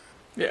go.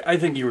 Yeah, I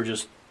think you were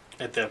just,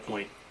 at that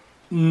point,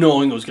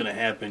 knowing it was going to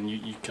happen,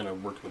 you kind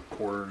of worked with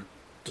Porter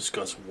to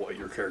discuss what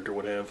your character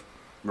would have.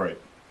 Right.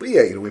 But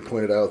yeah, we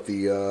pointed out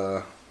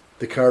the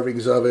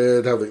carvings of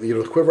it, how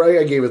the quiver.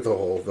 I gave it the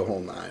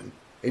whole nine.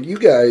 And you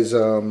guys,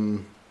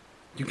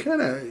 you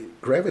kind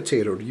of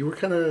gravitated. You were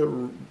kind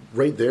of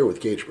right there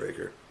with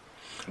Cagebreaker.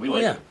 We Oh,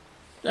 like yeah. it.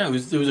 Yeah, it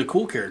was a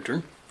cool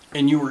character.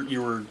 And you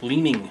were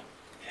leaning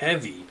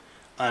heavy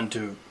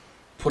onto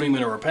putting him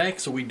in our pack,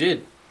 so we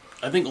did.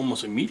 I think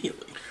almost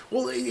immediately.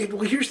 Well,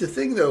 here's the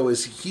thing, though,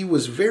 is he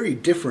was very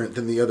different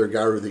than the other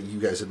Garu that you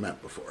guys had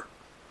met before.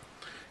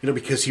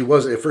 Because he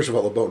was, first of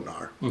all, a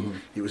Bodnar. Mm-hmm.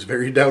 He was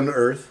very down to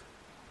earth.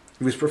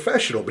 He was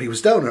professional, but he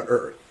was down to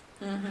earth.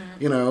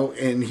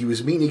 And he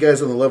was meeting you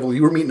guys on the level.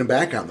 You were meeting him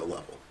back on the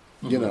level.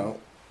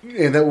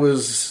 And that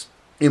was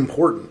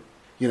important.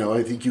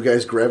 I think you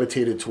guys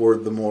gravitated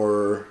toward the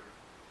more,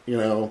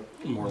 More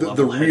the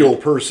level-headed. real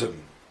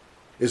person,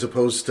 as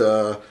opposed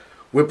to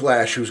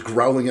Whiplash, who's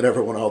growling at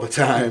everyone all the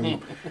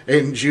time,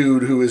 and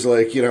Jude, who is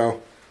like,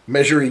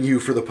 measuring you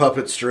for the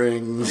puppet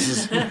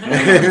strings,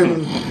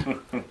 and More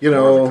of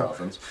the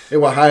coffins.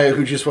 and Wahaya,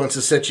 who just wants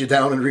to set you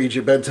down and read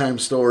you bedtime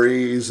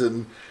stories,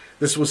 and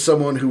this was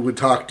someone who would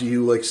talk to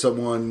you like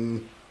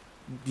someone,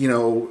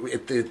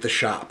 at the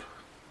shop.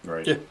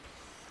 Right. Yeah.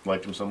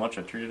 Liked him so much,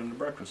 I treated him to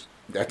breakfast.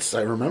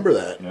 I remember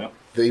that. Yeah.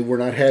 They were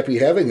not happy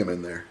having him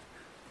in there.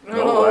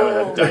 No,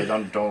 I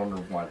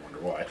don't wonder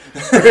why.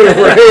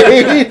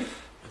 Right? I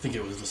think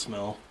it was the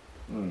smell.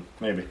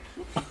 Maybe.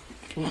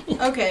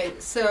 Okay,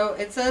 so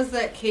it says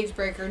that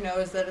Cagebreaker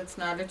knows that it's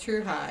not a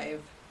true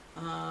hive.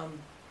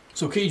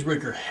 So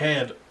Cagebreaker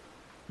had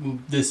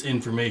this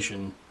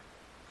information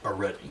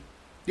already.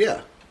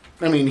 Yeah.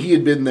 I mean, he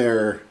had been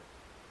there.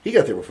 He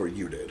got there before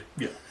you did.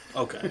 Yeah.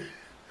 Okay.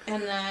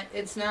 And that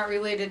it's not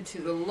related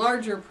to the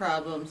larger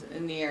problems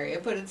in the area,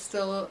 but it's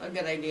still a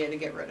good idea to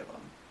get rid of them.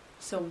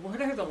 So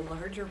what are the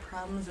larger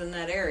problems in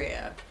that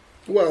area?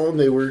 Well, and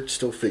they were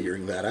still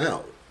figuring that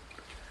out.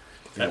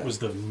 That was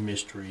the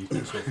mystery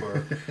so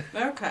far.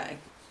 Okay.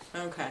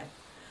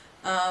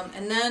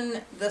 And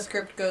then the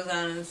script goes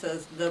on and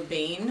says the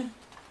Bane.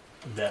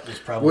 That was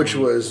probably Which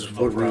was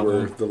the what we were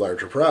problem. the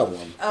larger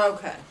problem.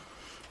 Okay.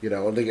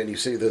 And again, you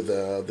say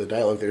the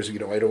dialogue there's,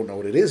 I don't know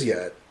what it is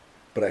yet,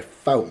 but I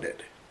found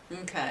it.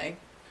 Okay.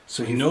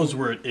 So he knows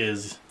where it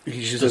is.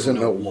 He just doesn't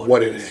know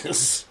what it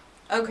is.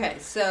 Okay,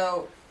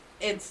 so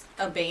it's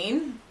a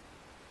Bane,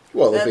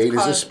 Well, the That's bait is a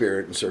caused-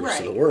 spirit in service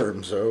to the right.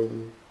 worm, so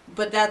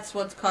but that's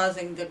what's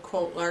causing the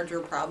quote larger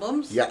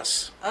problems?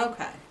 yes.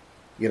 Okay.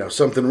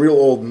 Something real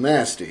old and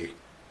nasty.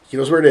 He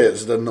knows where it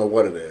is, doesn't know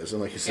what it is.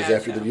 And like he says,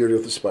 after Gotcha. the year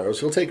with the spirals,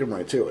 he'll take him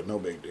right to it. No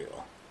big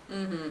deal.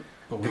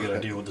 But we gotta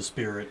deal with the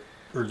spirit,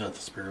 or not the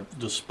spirit,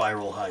 the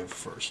spiral hive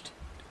first.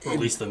 Or at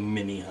least the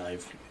mini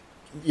hive.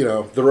 They're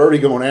already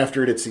going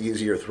after it. It's the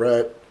easier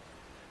threat.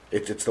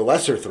 It's the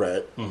lesser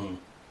threat. Mm-hmm.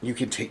 You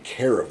can take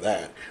care of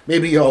that.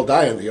 Maybe you all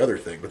die on the other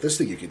thing, but this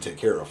thing you can take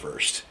care of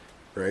first.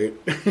 Right?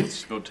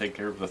 Let's go take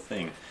care of the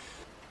thing.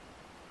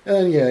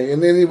 And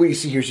and then what you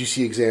see here is you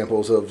see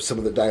examples of some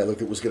of the dialogue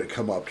that was going to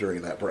come up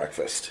during that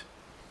breakfast.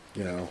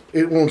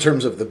 In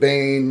terms of the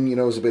Bane,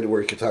 it was a bit where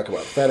you could talk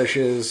about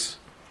fetishes.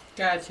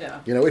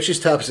 Gotcha. It's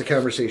just topics of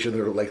conversation that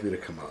are likely to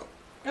come up.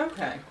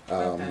 Okay.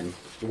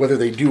 Whether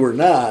they do or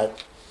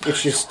not,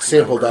 it's just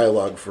sample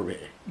dialogue for me.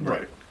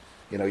 Right.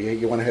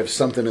 You want to have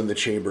something in the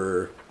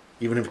chamber,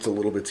 even if it's a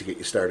little bit to get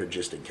you started,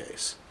 just in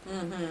case.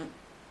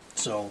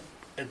 So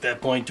at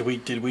that point,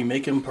 did we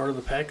make him part of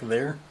the pack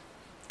there?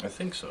 I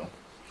think so.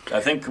 I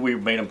think we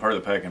made him part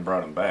of the pack and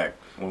brought him back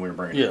when we were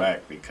bringing Yeah. him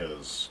back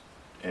because,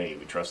 hey,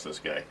 we trust this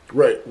guy.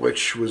 Right,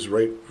 which was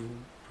right,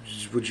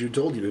 what you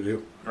told you to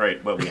do.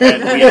 Right, but we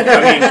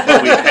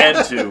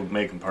had to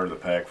make him part of the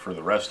pack for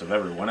the rest of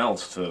everyone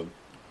else to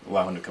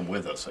allow him to come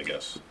with us, I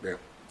guess. Yeah.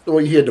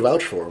 Well, you had to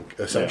vouch for him,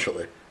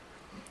 essentially.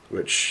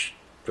 Which,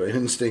 I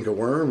didn't stink a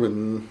worm,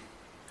 and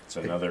It's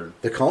another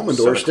the calm set of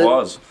endorsed it.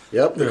 claws.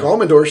 Yep, the Yeah.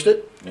 calm endorsed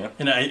it. Yeah.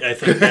 And I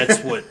think that's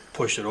what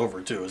pushed it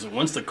over too. Is that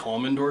once the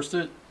Calm endorsed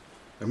it,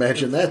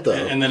 Imagine that, though.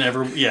 and then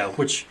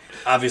which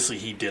obviously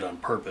he did on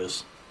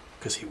purpose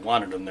because he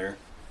wanted him there.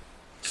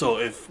 So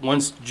if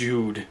once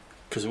Jude,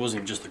 because it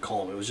wasn't just the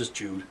Calm, it was just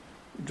Jude.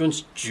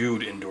 Once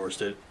Jude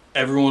endorsed it,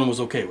 everyone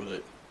was okay with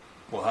it.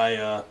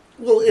 Wahaya,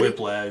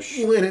 Whiplash.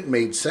 And it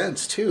made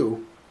sense,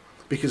 too.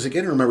 Because,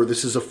 again, remember,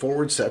 this is a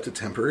forward sept, a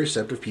temporary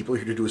sept of people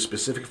here to do a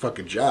specific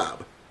fucking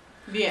job.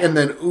 Yeah. And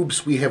then,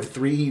 oops, we have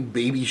 3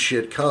 baby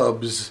shit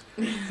cubs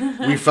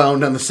we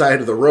found on the side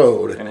of the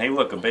road. And hey,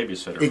 look, a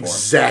babysitter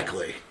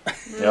Exactly. for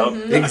him.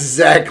 Yep.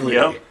 Exactly.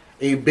 Yep.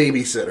 A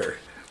babysitter.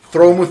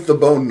 Throw him with the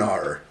bone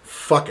gnar.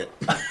 Fuck it.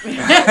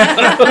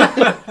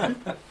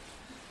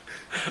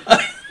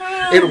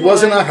 It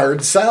wasn't a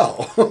hard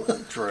sell.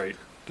 That's right.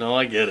 No,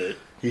 I get it.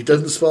 He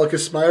doesn't spell like a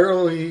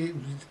spiral. He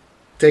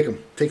take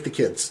him. Take the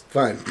kids.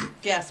 Fine.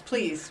 Yes,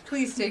 please.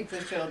 Please take the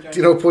children. Do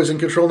you know poison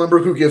control number?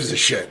 Who gives a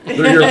shit?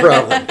 They're your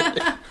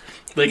problem.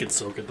 They can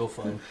soak it. They'll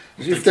find.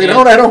 If they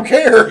don't, I don't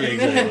care. Yeah,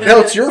 exactly. Now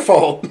it's your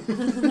fault.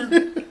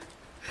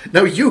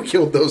 No, you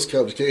killed those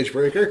cubs,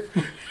 Cagebreaker.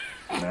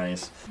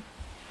 Nice.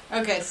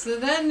 Okay, so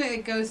then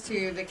it goes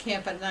to the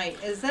camp at night.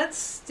 Is that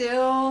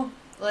still,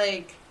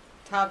 like,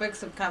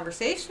 topics of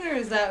conversation, or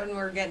is that when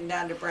we're getting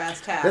down to brass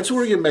tacks? That's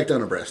where we're getting back down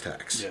to brass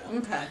tacks. Yeah.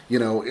 Okay. You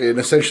know, and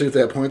essentially at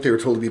that point, they were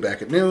told to be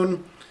back at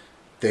noon.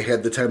 They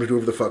had the time to do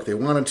whatever the fuck they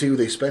wanted to.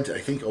 They spent, I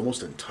think,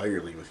 almost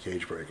entirely with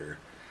Cagebreaker.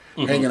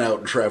 Hanging out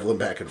and traveling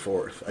back and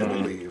forth, I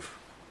believe.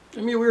 I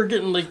mean, we were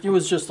getting like it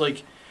was just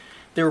like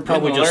they were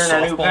probably Getting to just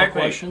learn our new softball pack mate.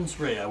 questions.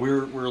 Right? Yeah, we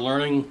were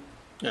learning.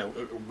 Yeah,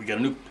 we got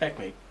a new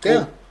packmate.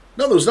 Yeah.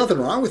 No, there was nothing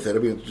wrong with it. I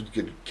mean, it's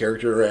good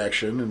character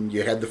interaction, and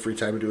you had the free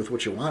time to do with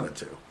what you wanted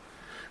to.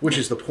 Which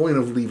is the point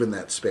of leaving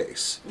that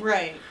space.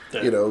 Right.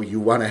 That- You know, you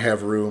want to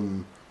have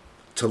room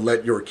to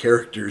let your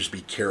characters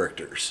be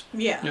characters.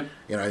 Yeah. Yep.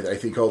 You know, I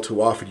think all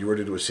too often you run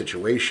into a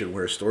situation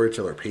where a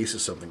storyteller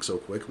paces something so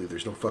quickly,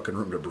 there's no fucking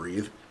room to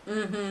breathe.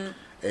 Mm-hmm.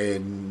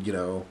 And, you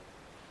know,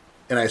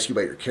 and I ask you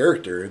about your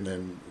character, and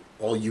then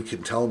all you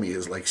can tell me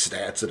is, like,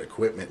 stats and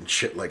equipment and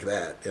shit like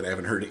that. And I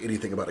haven't heard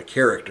anything about a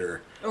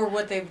character. Or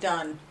what they've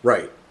done.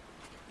 Right.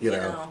 You You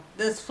know. know,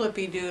 this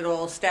flippy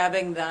doodle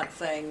stabbing that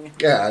thing.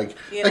 Yeah,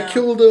 You I know.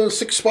 killed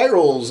 6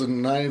 spirals,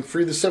 and I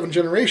freed the 7th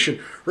generation.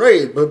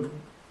 Right, but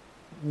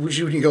would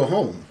you when you go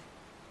home?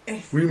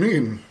 What do you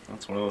mean?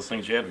 That's one of those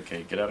things you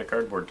advocate. Get out of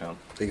Cardboard Town.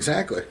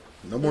 Exactly.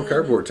 No more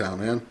Cardboard Town,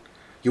 man.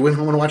 You went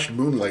home and watched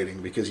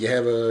Moonlighting because you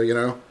have a, you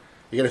know,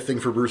 you got a thing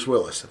for Bruce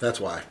Willis. That's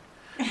why.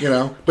 You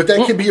know, but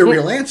that could be a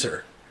real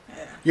answer.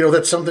 You know,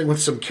 that's something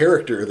with some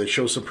character that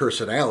shows some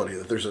personality.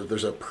 That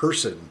there's a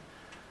person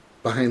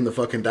behind the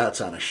fucking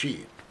dots on a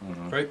sheet.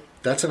 Right?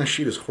 Dots on a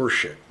sheet is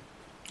horseshit.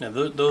 Yeah,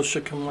 those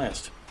should come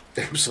last.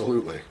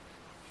 Absolutely.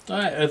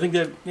 I think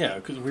that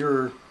because we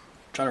were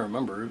trying to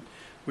remember,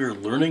 we were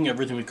learning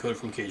everything we could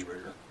from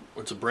Cagebreaker.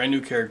 It's a brand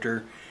new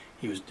character.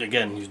 He was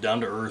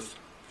down to earth,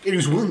 And he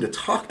was willing to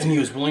talk to and he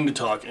you. was willing to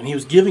talk, and he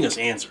was giving us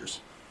answers,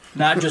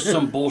 not just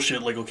some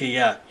bullshit like, okay,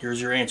 yeah,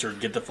 here's your answer,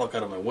 get the fuck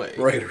out of my way.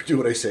 Right, or do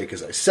what I say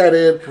because I said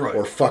it, Right.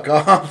 or fuck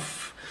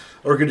off,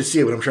 or good to see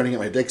you, but I'm trying to get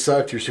my dick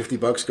sucked. Here's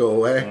 $50, go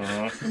away.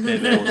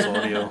 That was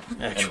audio,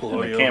 actual And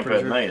audio. the camp I'm pretty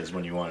at sure. night is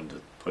when you wanted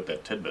to put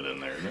that tidbit in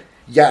there, isn't it?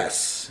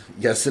 Yes,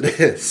 yes, it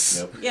is.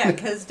 Yep. Yeah,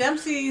 because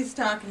Dempsey's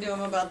talking to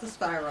him about the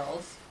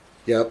spirals.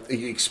 Yep,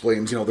 he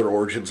explains, you know, their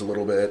origins a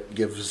little bit,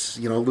 gives,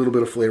 you know, a little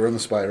bit of flavor on the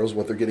spirals,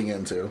 what they're getting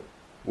into.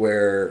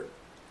 Where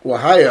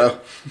Wahaya,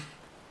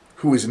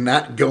 who is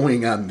not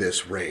going on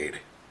this raid,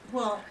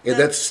 Well, and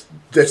that's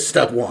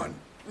step one.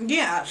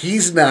 yeah.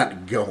 He's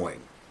not going.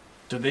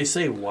 Did they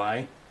say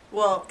why?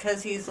 Well,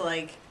 because he's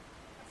like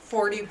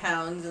 40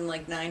 pounds and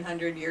like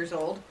 900 years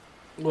old.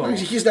 Well,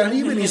 He's not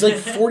even, he's like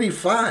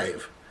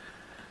 45.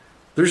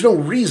 There's no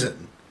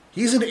reason.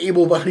 He's an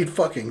able-bodied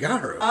fucking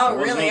Garu. Oh,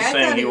 Wasn't really? he I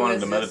saying thought he wanted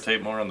was to just-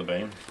 meditate more on the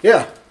Bane?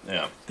 Yeah.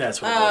 Yeah.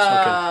 that's what it was.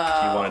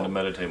 Okay. He wanted to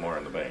meditate more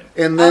on the Bane.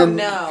 And then,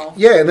 Oh, no.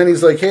 yeah, and then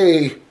he's like,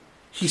 hey,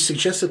 he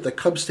suggests that the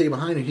Cubs stay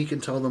behind and he can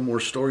tell them more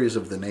stories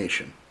of the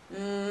nation.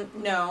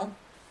 No.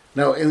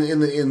 Now, in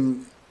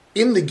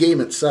the game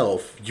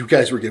itself, you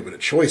guys were given a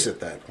choice at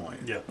that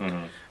point. Yeah.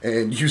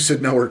 And you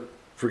said, no, we're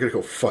going to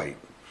go fight.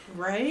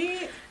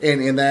 Right?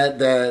 And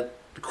that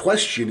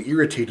question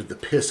irritated the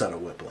piss out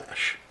of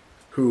Whiplash,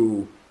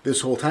 who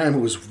this whole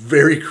time was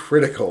very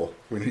critical,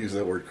 we're going to use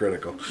that word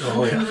critical,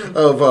 Oh yeah.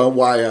 of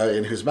Wahaya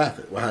and his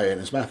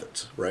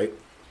methods, right?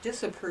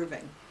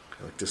 Disapproving.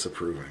 Like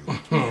disapproving.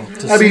 To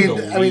I say mean,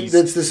 the I mean, least.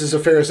 this is a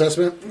fair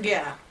assessment.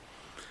 Yeah.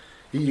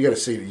 You got to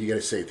say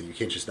it. That you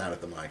can't just nod at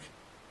the mic.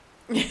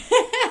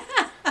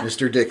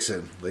 Mr.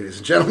 Dixon, ladies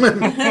and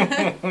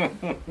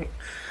gentlemen.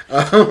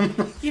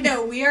 You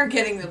know, we are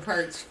getting the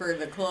parts for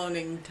the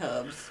cloning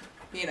tubs.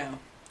 You know.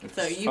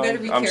 So you better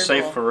be I'm careful.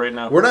 safe for right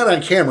now. We're not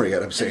on camera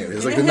yet. I'm saying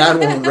it's like the nod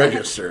won't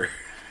register.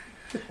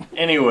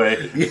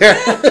 Anyway, Yeah.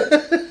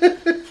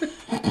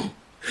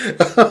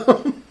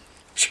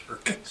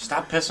 Jerk.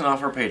 stop pissing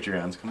off our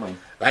Patreons. Come on.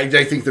 I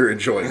think they're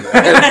enjoying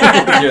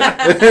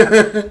that.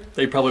 Yeah.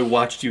 They probably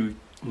watched you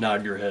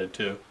nod your head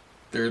too.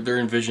 They're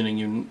envisioning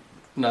you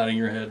nodding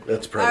your head.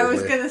 That's probably. I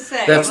was gonna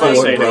say. That's I the was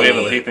one gonna say, do we have a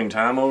probably. peeping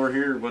Tom over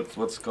here?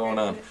 What's going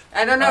on?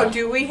 I don't know.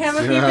 Do we have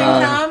a peeping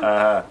Tom?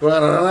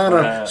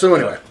 Well, so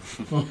anyway,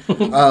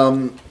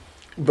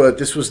 but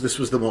this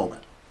was the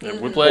moment. Yeah,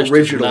 Whiplash does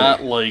Originally.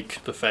 not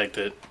like the fact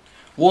that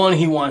one,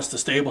 he wants to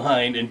stay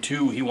behind, and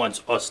two, he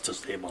wants us to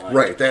stay behind.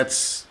 Right.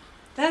 That's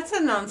That's a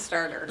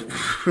non-starter.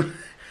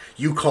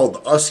 you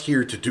called us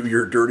here to do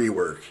your dirty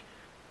work.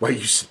 Why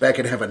you sit back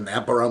and have a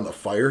nap around the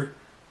fire?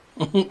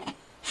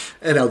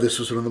 And now this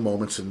was one of the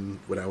moments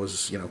when I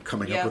was,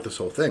 coming Yeah. up with this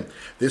whole thing.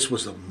 This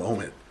was the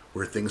moment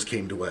where things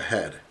came to a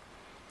head.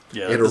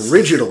 Yeah, And this is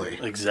originally,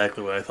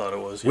 exactly what I thought it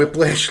was. Yeah.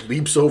 Whiplash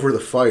leaps over the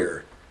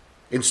fire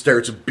and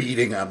starts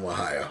beating on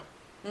Wahaya.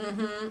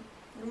 It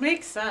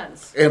makes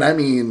sense. And I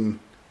mean,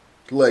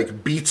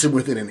 like, beats him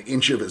within an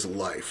inch of his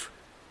life.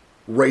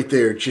 Right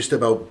there, just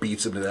about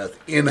beats him to death.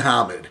 In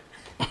Hamid.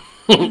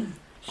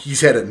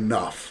 He's had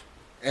enough.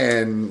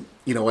 And,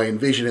 you know, I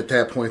envision at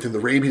that point that the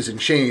rabies and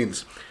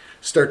chains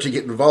start to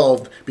get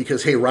involved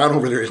because, hey, Ron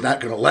over there is not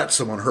going to let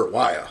someone hurt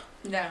Waya.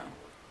 No.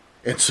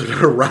 And so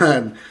now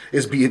Ron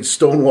is being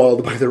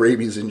stonewalled by the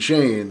rabies and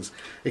chains,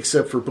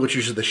 except for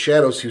Butchers of the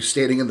Shadows, who's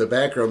standing in the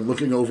background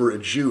looking over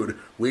at Jude,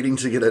 waiting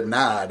to get a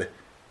nod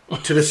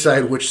to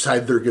decide which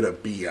side they're going to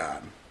be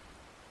on.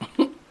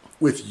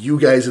 With you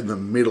guys in the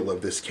middle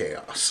of this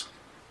chaos.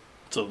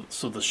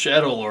 So the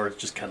Shadow Lord is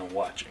just kind of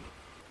watching.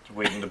 Just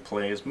waiting to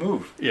play his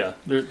move. Yeah,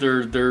 they're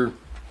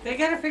They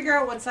got to figure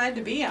out what side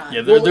to be on.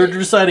 yeah they're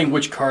deciding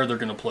which card they're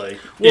going to play,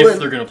 if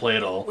they're going to play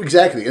at all.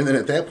 Exactly. And then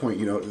at that point,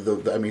 you know,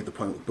 I made the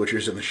point with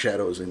Butchers and the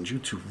Shadows and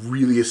Jude to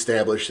really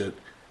establish that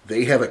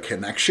they have a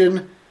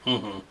connection.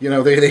 Mm-hmm. You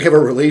know, they have a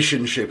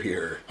relationship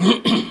here.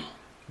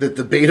 That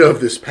the beta of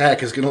this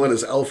pack is going to let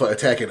his alpha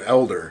attack an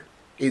elder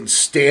and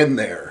stand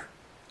there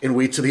and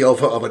wait till the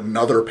alpha of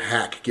another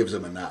pack gives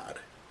him a nod.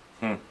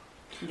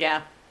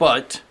 Yeah.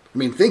 But I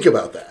mean, think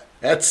about that.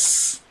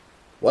 That's...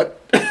 What?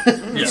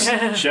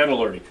 yes, Shadow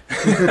Lordy.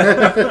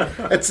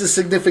 That's a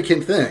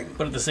significant thing.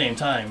 but at the same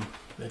time,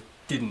 that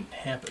didn't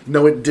happen.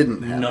 No, it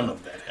didn't happen. None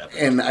of that happened.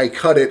 And I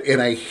cut it,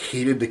 and I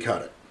hated to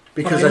cut it. But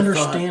Because I thought,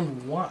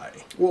 understand why.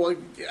 well,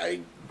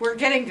 We're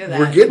getting to that.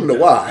 we're getting to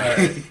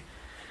why.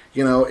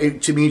 You know,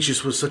 to me, it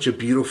just was such a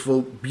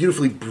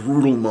beautifully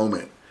brutal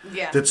moment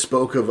Yeah. that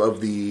spoke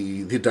of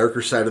the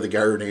darker side of the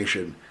Gyre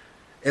Nation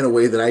in a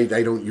way that I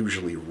don't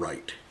usually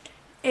write.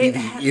 It, The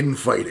ha-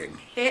 infighting.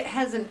 it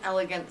has an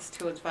elegance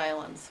to its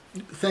violence.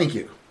 Thank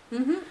you.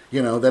 Mm-hmm.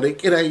 You know, that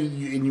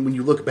and when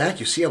you look back,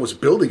 you see I was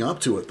building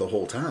up to it the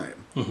whole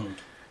time. Mm-hmm.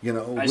 You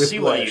know, I see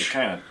why you Whiplash.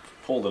 kind of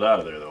pulled it out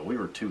of there, though. We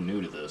were too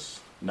new to this.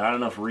 Not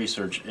enough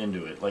research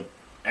into it. Like,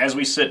 as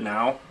we sit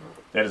now,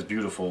 that is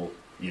beautiful.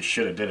 You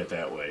should have did it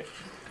that way.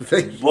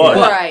 Thank you. But,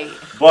 Right.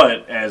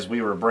 but as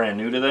we were brand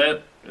new to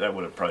that, that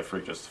would have probably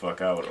freaked us the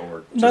fuck out.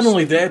 Or just, Not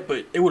only that,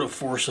 but it would have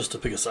forced us to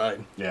pick a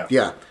side. Yeah.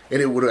 Yeah,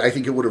 and I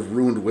think it would have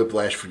ruined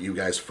Whiplash for you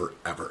guys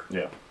forever.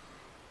 Yeah.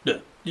 Yeah,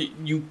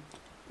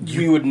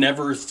 you would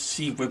never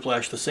see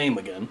Whiplash the same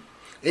again.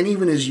 And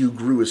even as you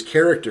grew as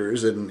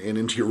characters and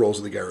into your roles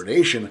in the Gyre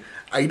Nation,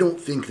 I don't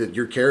think that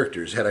your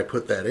characters, had I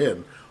put that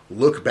in,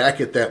 look back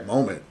at that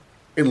moment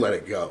and let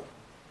it go.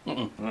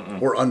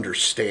 Or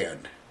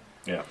understand.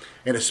 Yeah.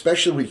 And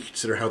especially when you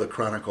consider how the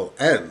Chronicle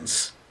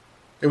ends.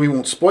 And we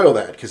won't spoil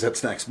that because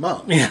that's next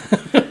month.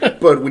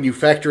 But when you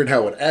factor in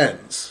how it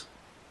ends,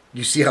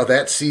 you see how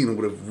that scene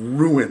would have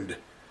ruined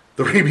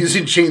the rabies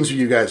and chains for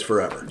you guys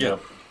forever. Yeah.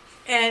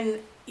 And,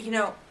 you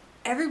know,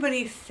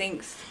 everybody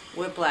thinks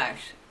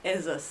Whiplash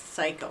is a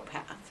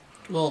psychopath.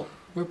 Well,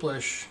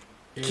 Whiplash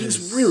is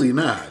He's really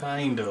not.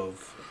 kind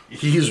of.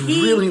 He's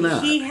really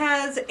not. He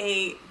has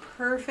a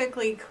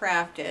perfectly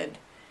crafted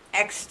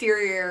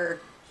exterior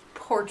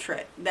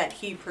portrait that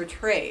he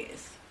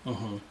portrays.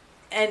 Mm-hmm.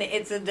 And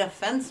it's a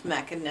defense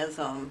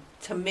mechanism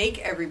to make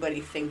everybody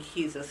think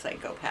he's a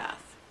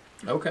psychopath.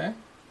 Okay,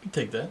 you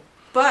take that.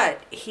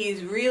 But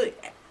he's really...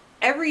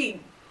 Every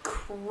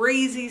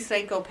crazy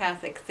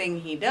psychopathic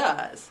thing he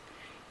does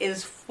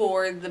is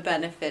for the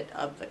benefit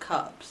of the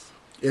Cubs.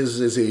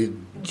 Is a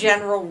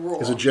General rule.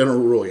 As a general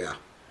rule, yeah.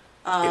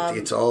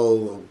 It's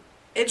all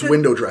it's a-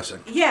 window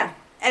dressing. Yeah,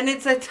 and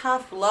it's a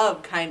tough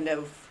love kind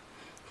of...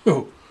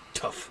 Oh,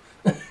 tough.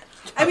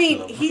 I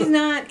mean, he's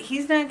not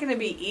going to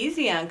be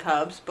easy on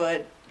Cubs,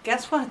 but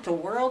guess what? The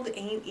world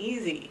ain't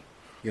easy.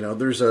 You know,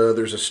 there's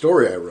a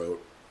story I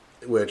wrote,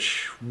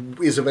 which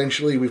is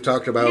eventually we've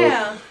talked about.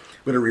 Yeah.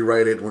 I'm going to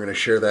rewrite it. We're going to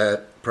share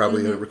that.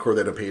 Probably record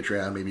that on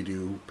Patreon.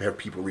 Maybe have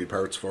people read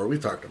parts for it.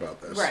 We've talked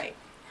about this. Right.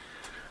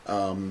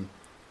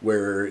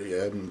 Where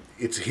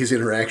it's his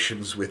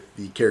interactions with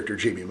the character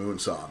Jamie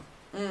Moonsong.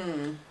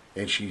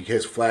 And she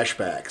has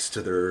flashbacks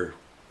to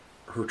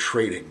her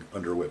trading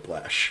under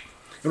Whiplash.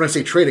 And when I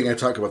say trading, I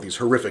talk about these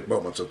horrific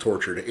moments of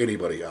torture to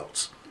anybody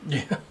else.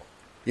 Yeah.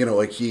 You know,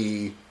 like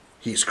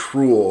he's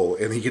cruel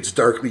and he gets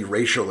darkly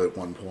racial at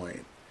one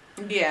point.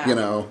 Yeah. You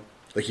know,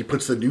 like he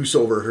puts the noose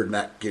over her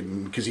neck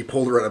because he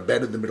pulled her out of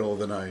bed in the middle of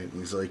the night. And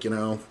he's like, you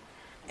know.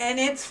 And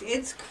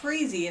it's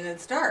crazy and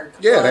it's dark.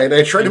 Yeah, but- and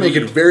I tried to make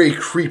it very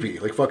creepy,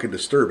 like fucking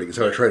disturbing is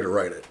how I tried to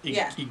write it.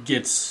 Yeah. He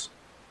gets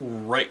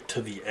right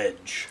to the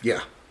edge.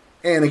 Yeah.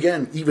 And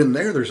again, even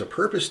there's a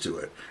purpose to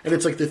it. And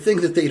it's like the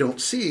thing that they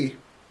don't see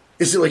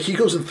is that like he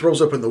goes and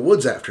throws up in the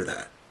woods after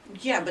that.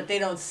 Yeah, but they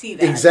don't see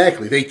that.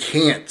 Exactly. They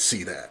can't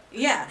see that.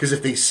 Yeah. Because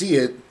if they see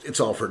it, it's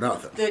all for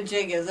nothing. The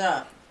jig is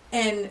up.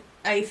 And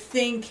I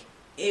think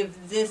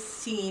if this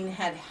scene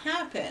had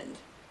happened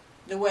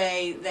the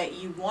way that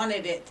you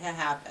wanted it to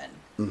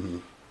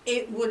happen,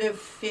 it would have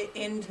fit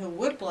into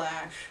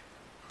Whiplash,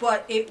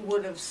 but it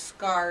would have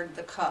scarred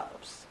the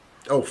Cubs.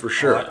 Oh, for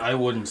sure. I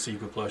wouldn't see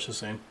Whiplash the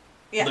same.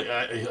 Yeah.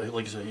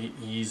 Like I said,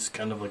 he's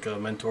kind of like a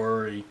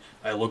mentor.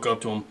 I look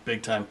up to him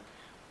big time,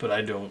 but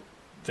I don't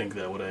think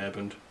that would have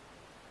happened.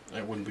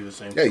 It wouldn't be the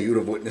same. Yeah, you would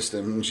have witnessed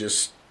him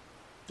just,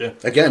 Yeah.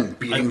 again,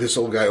 beating this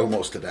old guy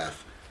almost to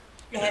death.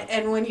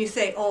 And when you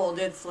say old,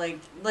 it's like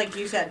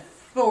you said,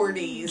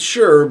 40s.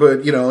 Sure,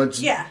 but, you know,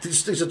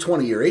 there's a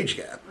 20-year age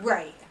gap.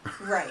 Right.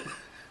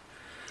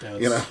 Yeah,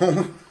 You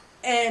know?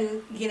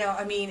 And, you know,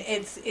 I mean,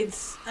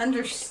 it's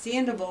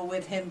understandable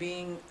with him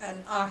being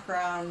an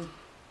Akron,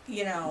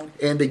 you know.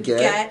 And to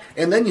get.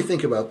 And then you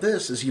think about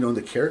this, as you know,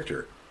 the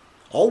character.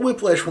 All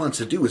Whiplash wants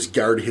to do is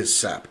guard his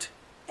sept.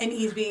 And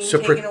he's being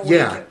taken away.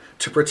 Yeah,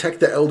 to protect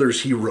the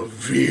elders he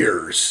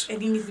reveres.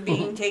 And he's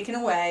being taken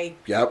away.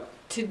 Yep.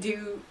 To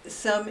do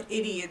some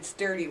idiot's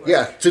dirty work.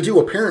 Yeah, to do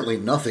apparently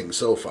nothing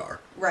so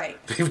far.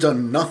 Right. They've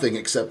done nothing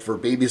except for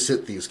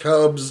babysit these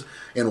cubs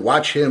and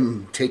watch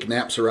him take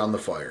naps around the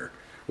fire.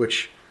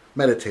 Which,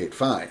 meditate,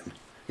 fine.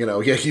 You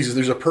know, yeah,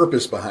 there's a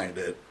purpose behind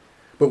it.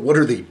 But what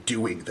are they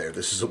doing there?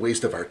 This is a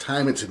waste of our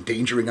time. It's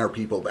endangering our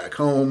people back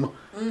home.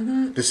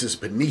 Mm-hmm. This is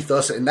beneath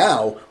us. And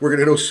now we're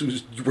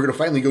gonna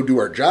finally go do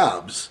our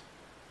jobs.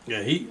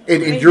 Yeah,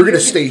 and you're gonna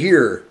stay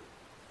here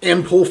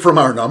and pull from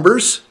our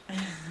numbers.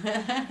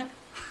 Yeah,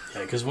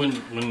 because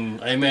when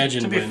I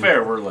imagine. To be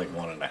fair, we're like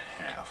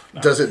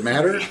 1.5. Does it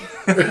matter?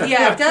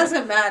 Yeah, it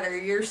doesn't matter.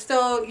 You're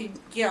still, you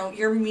know,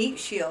 you're meat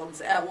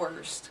shields at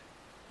worst.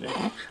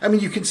 Yeah. I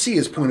mean, you can see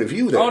his point of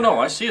view there. Oh, no,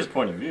 I see his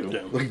point of view.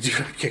 Yeah. Like, dude,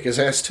 I'd kick his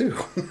ass, too.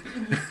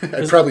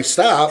 I'd probably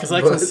stop. Because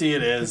I can see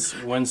it as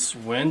once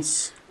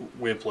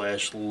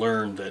Whiplash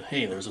learned that,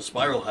 hey, there's a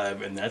spiral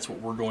hive, and that's what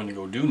we're going to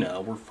go do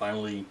now. We're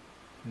finally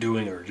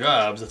doing our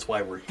jobs. That's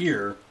why we're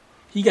here.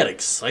 He got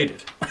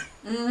excited.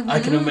 Mm-hmm.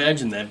 I can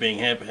imagine that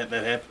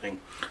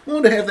happening.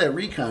 Well, to have that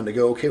recon to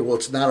go, okay, well,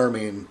 it's not our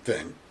main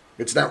thing.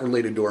 It's not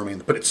related to our main,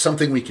 but it's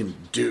something we can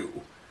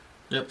do.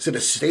 Yep. Instead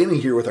of standing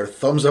here with our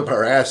thumbs up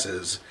our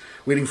asses,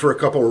 waiting for a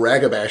couple of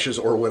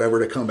ragabashes or whatever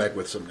to come back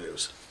with some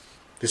news.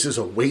 This is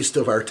a waste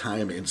of our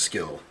time and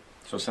skill.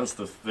 So since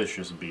the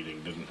vicious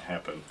beating didn't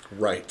happen,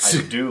 Right.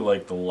 I do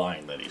like the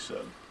line that he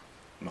said.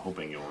 I'm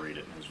hoping you'll read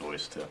it in his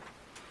voice, too.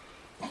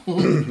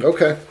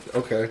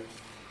 Okay.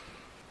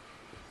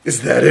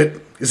 Is that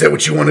it? Is that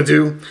what you want to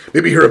do?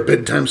 Maybe hear a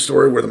bedtime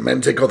story where the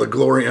men take all the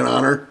glory and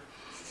honor?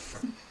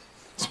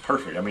 It's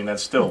perfect. I mean,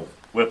 that's still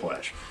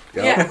Whiplash.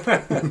 Yeah.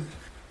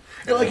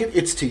 And like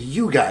it's to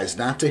you guys,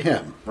 not to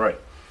him. Right.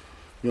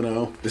 You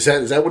know? Is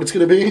that what it's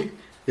going to be?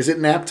 Is it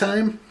nap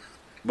time?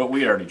 But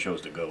we already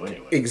chose to go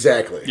anyway.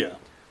 Exactly. Yeah.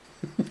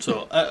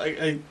 So,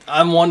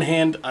 on one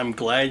hand, I'm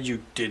glad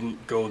you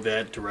didn't go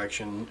that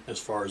direction as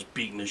far as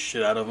beating the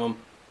shit out of him.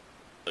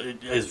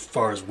 As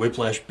far as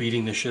Whiplash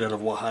beating the shit out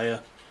of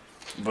Wahaya.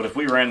 But if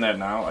we ran that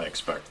now, I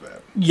expect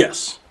that.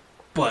 Yes.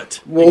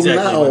 But, well,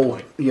 exactly now, my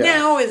point. Yeah.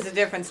 Now is a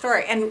different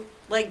story. And,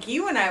 like,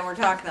 you and I were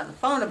talking on the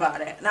phone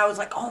about it, and I was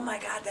like, oh my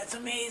God, that's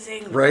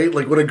amazing. Right?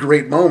 Like, what a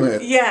great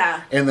moment.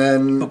 Yeah. And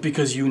then... But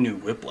because you knew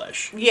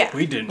Whiplash. Yeah.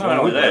 We didn't Not know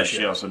only that, Whiplash she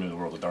yet. also knew the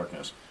World of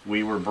Darkness.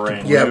 We were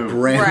brand Yeah, new.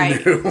 brand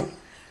Right. new.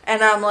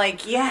 And I'm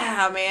like,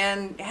 yeah,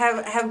 man,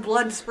 have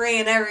blood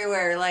spraying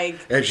everywhere. Like,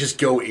 And just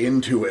go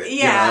into it,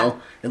 Yeah. you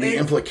know? And the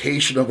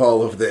implication of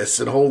all of this,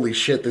 and holy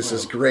shit, this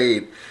is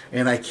great.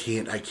 And I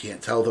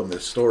can't tell them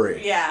this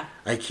story. yeah.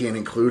 I can't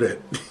include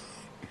it.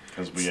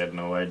 Because we had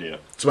no idea.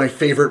 It's my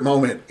favorite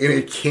moment, and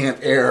it can't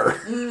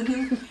air.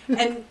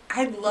 And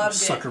I loved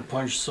Sucker it.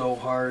 punched so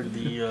hard,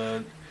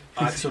 the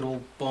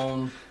occipital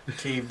bone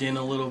caved in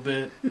a little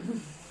bit.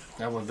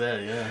 How was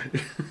that, yeah.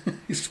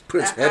 He's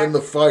put his head in the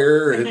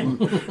fire,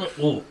 and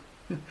Ooh.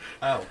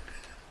 Ow.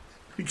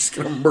 he's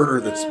going to murder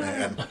this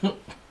man.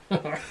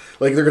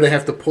 Like, they're going to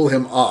have to pull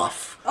him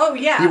off. Oh,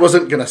 yeah. He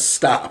wasn't going to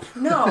stop.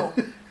 No.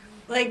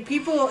 Like,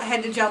 people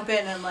had to jump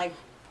in and, like,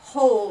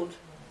 hold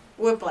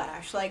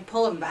Whiplash, like,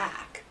 pull him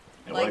back.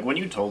 And like when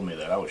you told me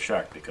that, I was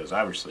shocked because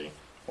obviously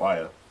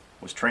Wyatt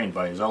was trained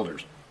by his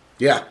elders.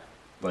 Yeah,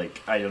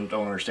 Like, I don't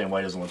understand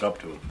why he doesn't look up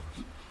to him.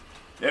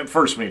 At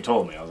first, when you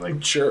told me, I was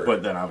like, Sure.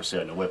 But then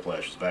obviously I know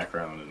Whiplash's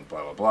background and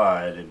blah, blah, blah.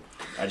 I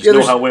just Yeah, know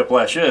there's- how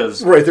Whiplash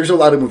is. right. There's a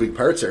lot of moving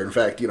parts there. In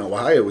fact, you know,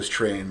 Wahaya was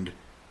trained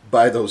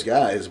by those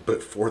guys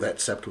before that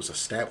sept was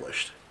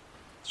established.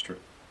 It's true.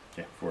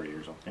 Yeah, 40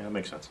 years old. Yeah, that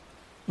makes sense.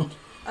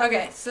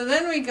 Okay, so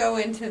then we go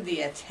into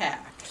the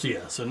attack. So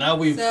yeah, so now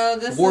we've So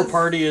the this war is-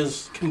 party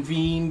is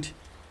convened.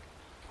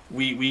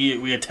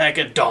 We attack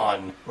at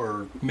dawn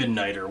or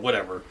midnight or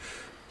whatever.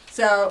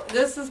 So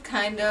this is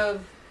kind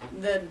of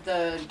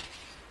the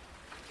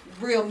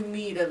real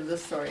meat of the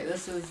story.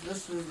 This is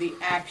the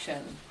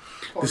action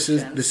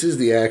portion. This is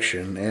the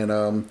action,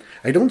 and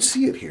I don't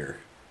see it here.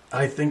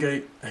 I think I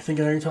know what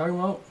you're talking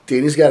about.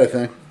 Danny's got a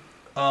thing.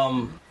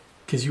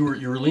 Because you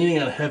were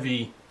leaning on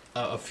heavy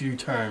a few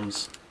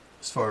times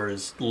as far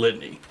as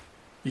litany,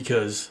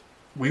 because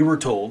we were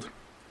told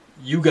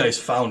you guys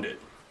found it,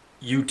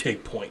 you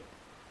take point,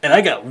 and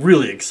I got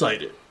really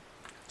excited.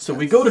 So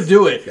we go to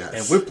do it, Yes.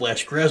 and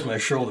Whiplash grabs my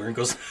shoulder and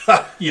goes,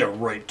 "Ha, yeah,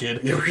 right,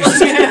 kid."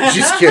 Yeah,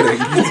 just kidding.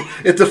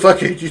 Get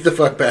the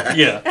fuck back.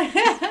 Yeah,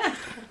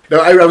 No,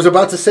 I was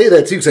about to say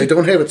that too because I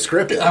don't have it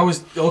scripted. I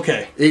was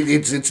okay.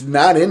 It's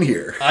not in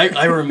here.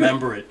 I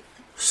remember it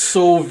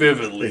so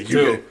vividly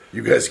too.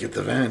 You guys get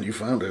the van. You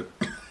found it.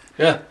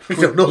 Yeah.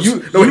 No,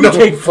 You no,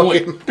 take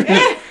fucking.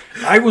 point.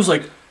 I was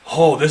like,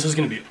 oh, this is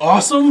going to be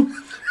awesome.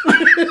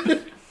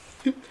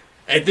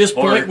 At this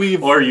point,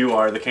 or you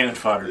are the cannon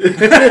fodder.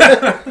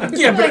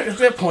 Yeah, but at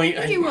that point...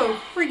 You a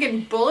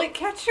freaking bullet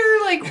catcher?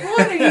 Like,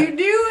 what are you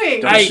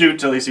doing? Don't shoot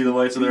till you see the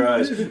whites of their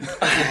eyes.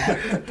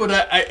 But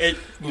I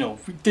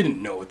we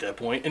didn't know at that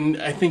point, and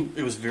I think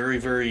it was very,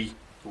 very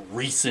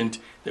recent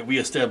that we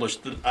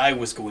established that I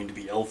was going to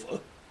be Alpha.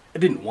 I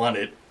didn't want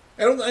it.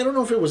 I don't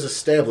know if it was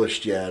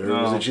established yet, or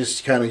was it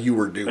just kind of you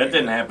were doing That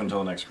didn't it? happen until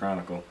the next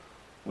Chronicle,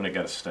 when it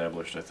got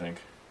established, I think.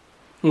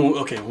 Well,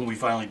 okay, when we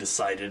finally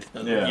decided.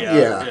 Yeah.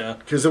 Yeah,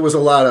 because there was a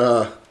lot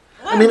of.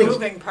 A lot of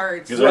moving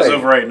parts. Because as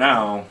of right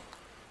now,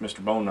 Mr.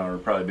 Bonar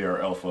would probably be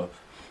our Alpha,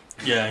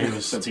 Yeah, he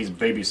was. since he's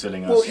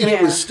babysitting us. Well, and it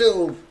Yeah. was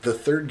still the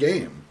third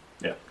game.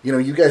 Yeah. You know,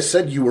 you guys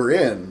said you were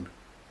in,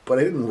 but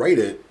I didn't write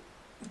it.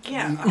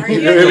 Yeah. Are I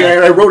you? mean,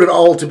 I wrote it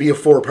all to be a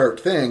 4-part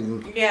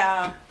thing,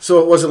 Yeah. so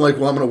it wasn't like,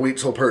 well, I'm going to wait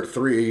till part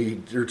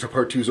 3 or till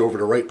part 2's over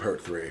to write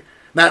part 3.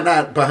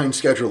 Not behind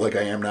schedule like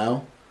I am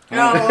now.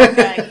 Oh,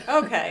 okay.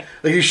 Okay.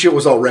 Like this shit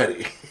was all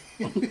ready.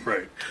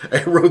 Right.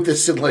 I wrote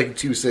this in like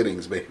 2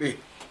 sittings, baby.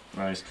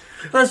 Nice.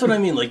 That's what I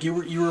mean. Like, you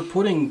were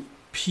putting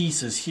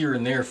pieces here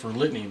and there for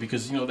Litany,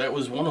 because, that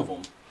was one of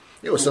them.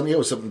 It was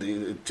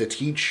something to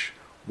teach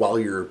while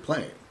you're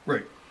playing.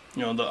 Right.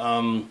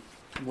 The,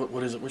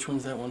 what is it? Which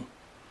one's that one?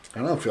 I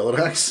don't know,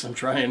 Philodex. I'm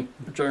trying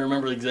to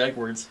remember the exact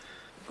words.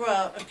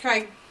 Well,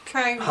 try.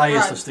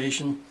 Highest run. of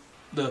station.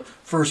 The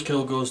first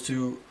kill goes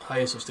to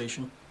highest of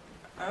station.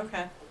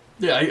 Okay.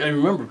 Yeah, I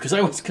remember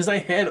because I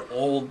had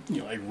all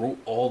I wrote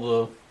all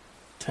the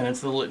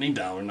tenets of the litany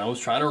down, and I was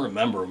trying to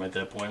remember them at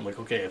that point. I'm like,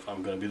 okay, if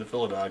I'm going to be the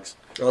Philodox,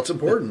 Well, it's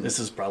important. this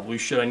is probably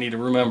shit I need to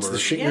remember. It's the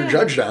shit Yeah. you're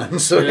judged on.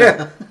 So Yeah.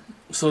 yeah.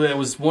 So that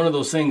was one of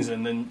those things,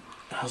 and then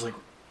I was like,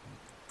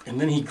 and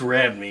then he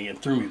grabbed me and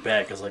threw me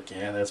back. I was like,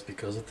 yeah, that's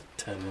because of the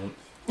tenet.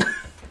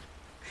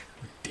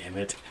 Damn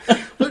it.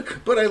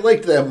 But I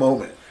liked that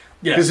moment.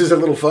 Yeah. This is a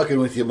little fucking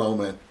with you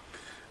moment.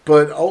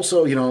 But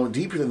also,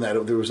 deeper than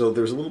that, there was a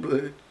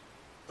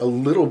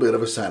little bit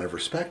of a sign of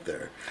respect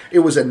there. It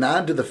was a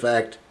nod to the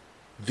fact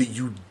that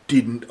you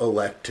didn't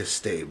elect to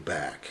stay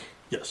back.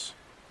 Yes.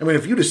 I mean,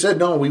 if you'd have said,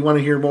 no, we want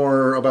to hear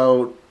more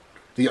about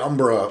the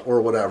Umbra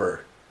or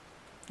whatever,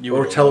 You or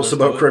would've tell let us do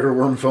about it. Critter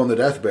Wormphone the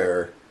Death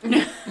Bear,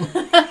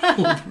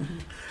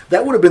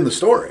 that would have been the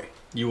story.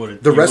 You would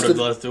have. The You rest would have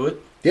of- let us do it.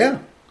 Yeah,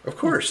 of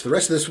course. The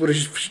rest of this would have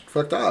just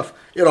fucked off.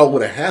 It all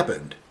would have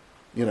happened,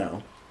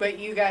 But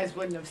you guys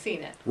wouldn't have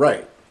seen it.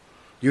 Right.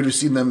 You'd have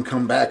seen them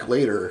come back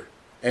later,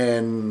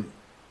 and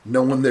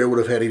no one there would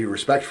have had any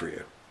respect for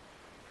you.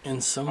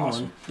 And someone.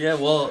 Awesome. Yeah.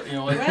 Well,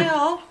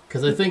 Well,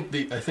 because I think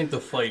the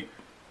fight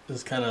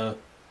is kind of.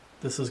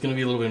 This is going to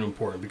be a little bit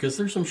important because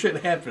there's some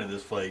shit happening in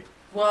this fight.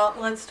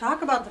 let's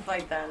talk about the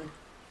fight then.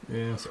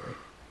 Yeah, sorry.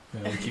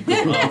 Yeah, we keep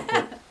going off.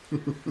 But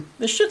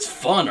this shit's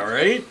fun, all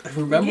right?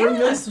 Remembering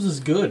Yeah. this is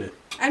good.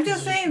 I'm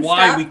just saying,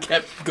 Why stop, we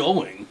kept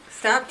going.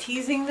 stop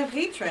teasing the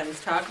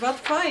patrons. Talk about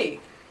the fight.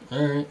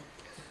 All right.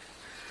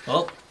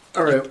 Well,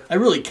 All right. I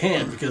really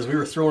can't because we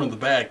were thrown in the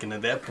back, and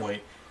at that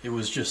point, it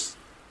was just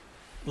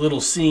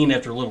little scene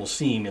after little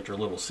scene after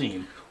little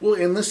scene. Well,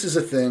 and this is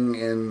a thing,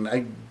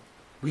 and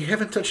we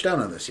haven't touched down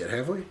on this yet,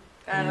 have we?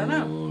 I don't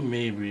know.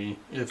 Maybe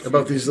if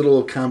About these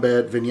little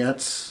combat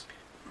vignettes.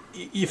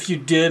 if you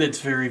did, it's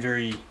very,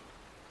 very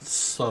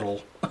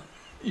subtle.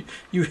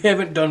 You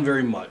haven't done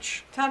very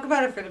much. Talk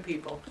about it for the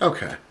people.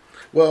 Okay.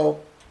 Well,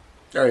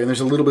 all right, and there's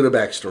a little bit of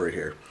backstory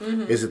here.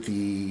 Is it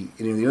the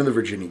the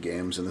Virginia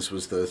games, and this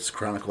was the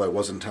chronicle I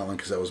wasn't telling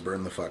because I was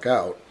burned the fuck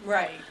out.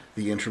 Right.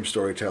 The interim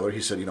storyteller,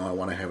 he said, I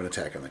want to have an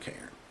attack on the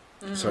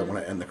Cairn. So I want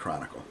to end the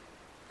chronicle.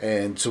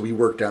 And so we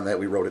worked on that.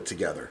 We wrote it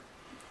together.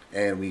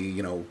 And we,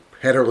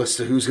 had our list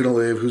of who's going to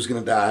live, who's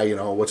going to die,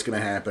 what's going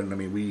to happen. I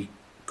mean, we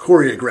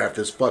choreographed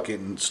this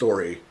fucking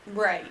story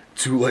Right.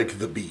 to, like,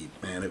 the beat,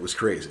 man. It was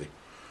crazy.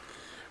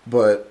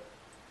 But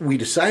we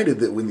decided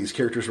that when these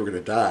characters were going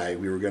to die,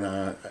 we were going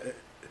to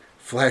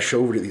flash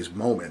over to these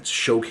moments,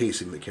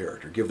 showcasing the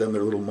character, give them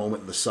their little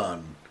moment in the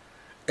sun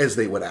as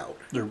they went out.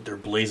 Their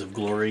blaze of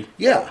glory.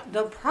 Yeah,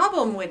 The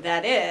problem with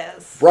that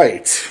is,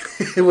 right.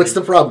 What's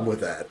the problem with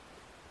that?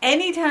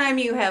 anytime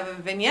you have a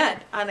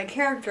vignette on a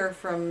character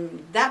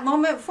from that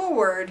moment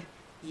forward,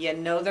 you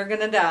know they're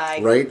gonna die.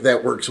 Right?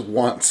 That works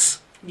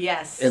once.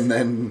 Yes. And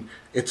then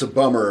it's a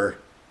bummer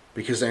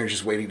because then you're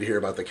just waiting to hear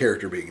about the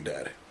character being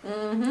dead.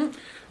 Mm-hmm.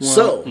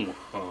 So,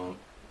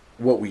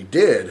 what we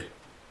did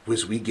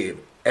was we gave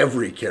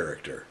every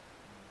character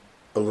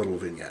a little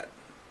vignette.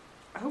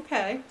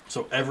 Okay.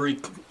 So every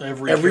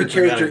Every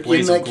character got a character in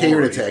blaze that of Cairn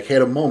glory. attack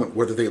had a moment,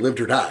 whether they lived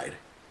or died.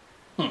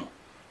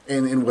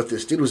 And what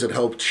this did was it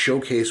helped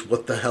showcase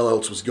what the hell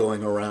else was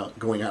going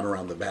on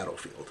around the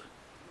battlefield.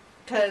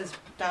 Because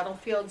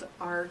battlefields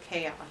are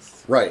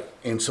chaos. Right.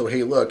 And so,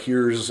 hey, look,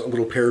 here's a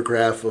little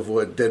paragraph of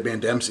what Dead Man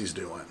Dempsey's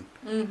doing.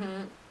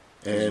 Mm-hmm.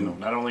 And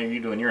Not only are you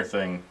doing your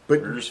thing,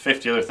 But- there's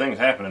 50 other things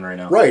happening right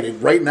now. right,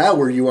 and right now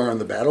where you are in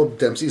the battle,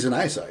 Dempsey's in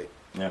eyesight.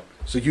 Yeah.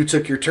 So you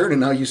took your turn,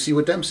 and now you see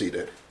what Dempsey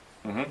did.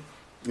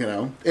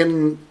 Mm-hmm.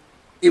 And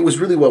it was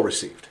really well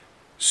received.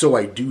 So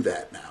I do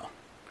that now.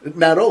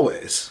 Not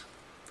always.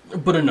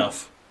 But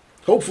enough.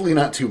 Hopefully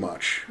not too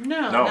much.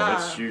 No,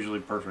 that's usually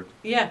perfect.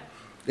 Yeah.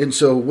 And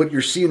so what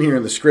you're seeing here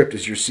in the script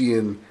is you're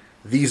seeing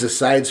these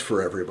asides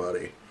for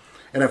everybody.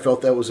 And I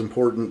felt that was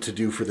important to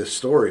do for this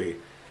story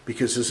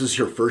because this is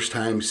your first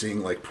time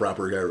seeing like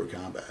proper Gyro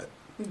combat.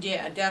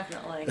 Yeah,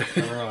 definitely.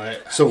 All right.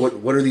 So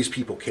what are these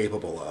people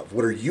capable of?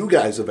 What are you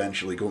guys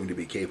eventually going to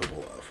be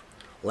capable of?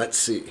 Let's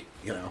see,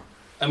 you know.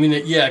 I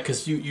mean, yeah,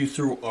 because you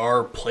threw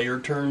our player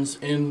turns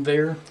in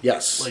there.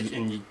 Yes. Like,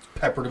 and you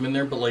peppered them in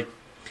there, but like,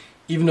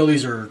 even though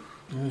these are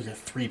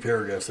 3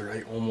 paragraphs there,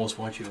 I almost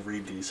want you to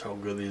read these, how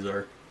good these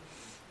are.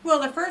 Well,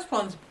 the first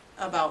one's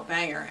about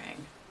Bangarang,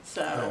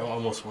 so. I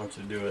almost want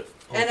you to do it.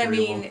 All And I 3 of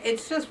mean, them.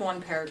 it's just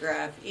 1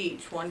 paragraph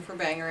each. One for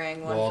Bangarang,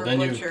 one Well, for then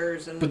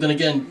Butchers, and but then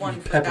again, one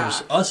you for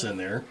peppers Doc. us in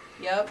there.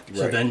 Yep.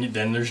 So Right.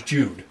 then there's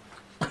Jude.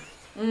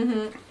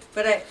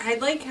 But I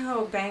like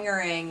how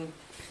Bangarang,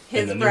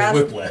 And then there's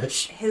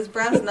Whiplash. his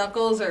brass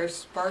knuckles are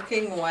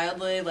sparking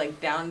wildly like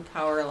down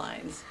power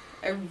lines.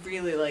 I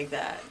really like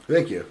that.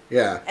 Thank you.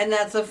 Yeah. And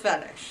that's a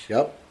fetish.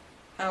 Yep.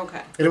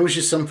 Okay. And it was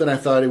just something I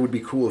thought it would be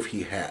cool if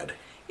he had.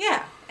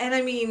 Yeah. And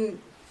I mean,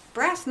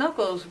 brass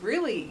knuckles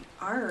really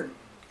aren't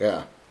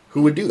Yeah.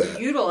 Who would do that?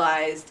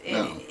 utilized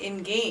No.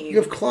 in game. You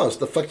have claws.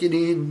 The fuck you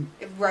need?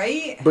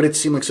 Right? But it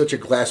seemed like such a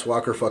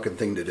glasswalker fucking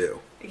thing to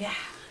do. Yeah.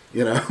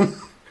 You know?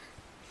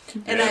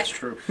 And Yeah, that's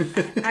true.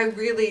 I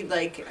really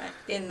like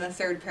in the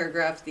 3rd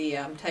paragraph the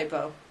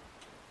typo.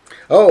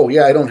 Oh,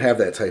 yeah, I don't have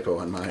that typo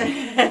on mine.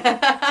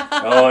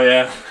 Oh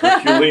yeah,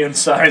 Herculean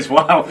size.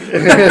 Wow.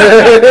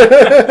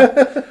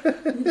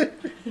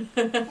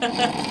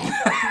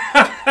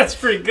 That's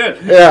pretty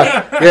good.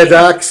 Yeah,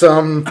 Doc,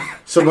 someone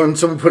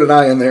put an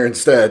eye in there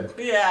instead.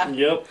 Yeah.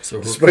 Yep.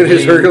 So Despite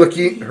his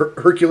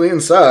Herculean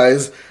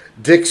size,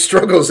 Dick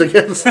struggles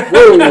against...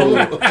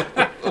 Whoa!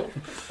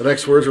 The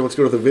next words are, let's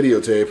go to the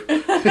videotape.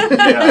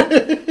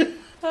 Yeah.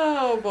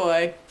 Oh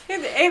boy.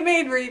 It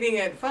made reading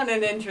it fun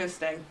and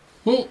interesting.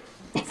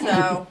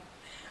 So,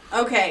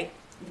 okay.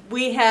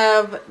 We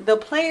have the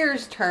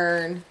player's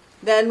turn,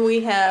 then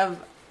we have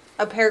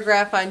a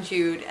paragraph on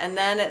Jude, and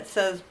then it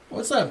says, Well,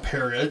 it's not a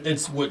paragraph.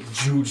 It's what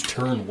Jude's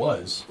turn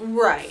was.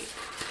 right.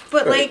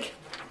 But, Right. like,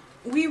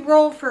 we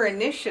roll for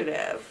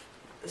initiative.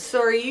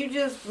 So are you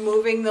just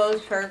moving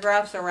those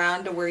paragraphs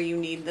around to where you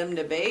need them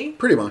to be?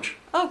 Pretty much.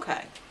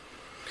 Okay.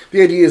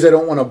 The idea is I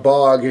don't want to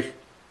bog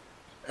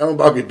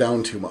it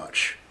down too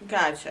much.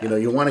 Gotcha. You know,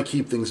 you want to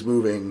keep things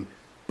moving,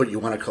 but you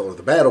want to color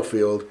the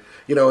battlefield.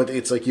 You know,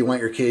 it's like you want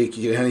your cake,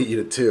 you gotta eat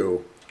it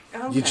too.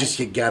 Okay.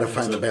 You gotta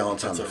find the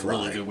balance on That's the a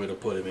really fly. good way to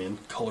put it, man.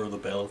 Color the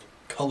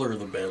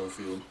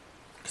battlefield.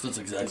 Because that's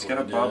exactly He's what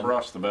got to we Bob did.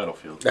 Ross the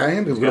battlefield. I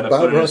am He's gonna got to Bob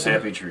put in his Ross.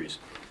 happy trees.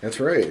 That's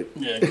right.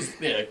 Yeah, 'cause-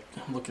 yeah.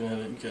 I'm looking at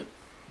it. You got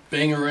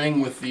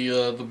Bangarang with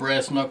the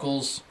brass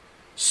knuckles,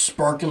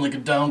 sparking like a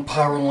down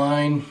power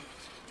line.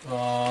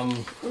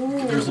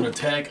 There's an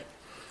attack.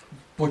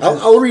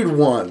 I'll read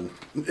one.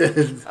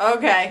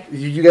 Okay.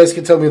 You guys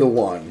can tell me the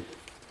one.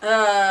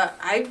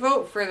 I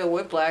vote for the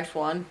Whiplash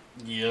one.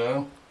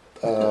 Yeah,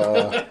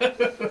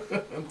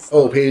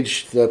 Oh,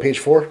 page 4. page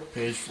 4.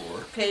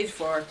 Page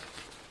 4.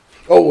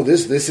 Oh,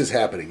 this is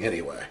happening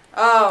anyway.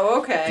 Oh,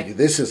 okay.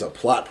 This is a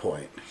plot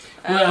point.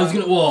 Well, I was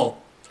gonna. Well,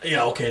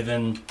 yeah. Okay,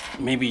 then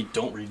maybe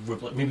don't read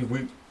Whiplash.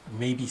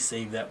 Maybe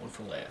save that one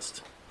for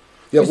last.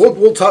 Yeah,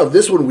 we'll talk.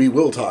 This one we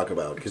will talk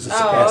about because it's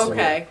the past Oh, one.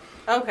 okay.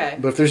 Okay.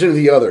 But if there's any of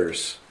the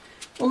others,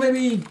 Well,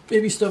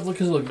 maybe stuff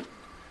because look,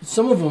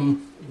 some of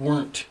them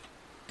weren't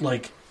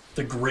like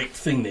the great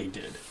thing they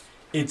did.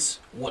 It's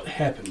what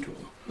happened to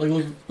him. Like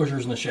look,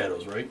 Butchers in the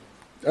Shadows, right?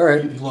 all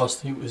right. He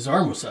lost. His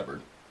arm was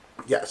severed.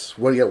 Yes.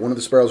 Well, yeah. One of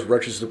the sparrows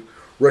rushes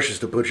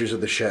to Butchers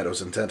of the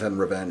Shadows, intent on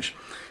revenge.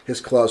 His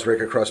claws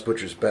rake across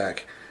Butcher's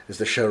back as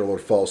the Shadow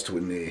Lord falls to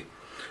a knee.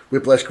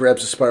 Whiplash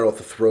grabs the spiral at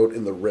the throat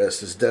and the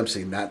wrist as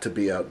Dempsey, not to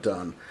be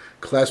outdone,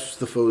 clasps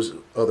the foe's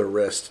other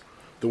wrist.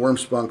 The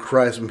worm-spawn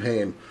cries in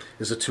pain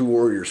as the 2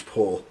 warriors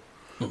pull.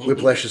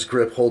 Whiplash's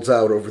grip holds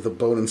out over the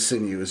bone and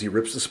sinew as he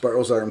rips the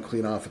spiral's arm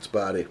clean off its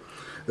body.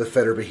 The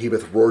fetter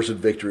behemoth roars in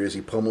victory as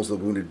he pummels the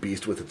wounded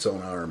beast with its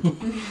own arm.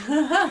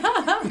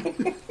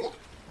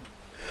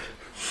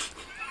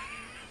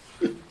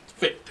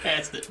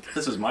 Fantastic.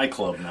 This is my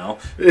club now.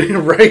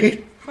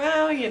 Right?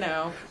 Well, you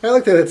know. I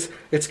like that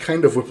it's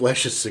kind of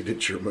Whiplash's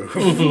signature move.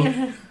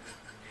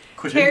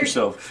 Quit Here- hitting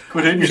yourself.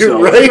 Quit hitting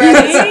yourself. Right?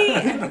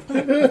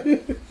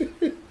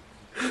 Right?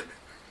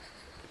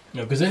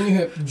 No, because then you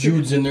have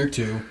Jude's in there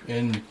too,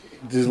 and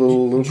This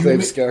little You clave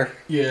ma- scar.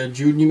 yeah,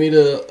 Jude, you made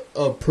a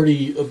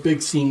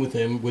big scene with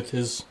him with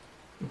his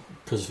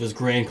because of his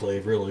grand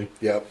clave, really.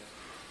 Yep.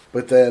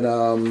 But then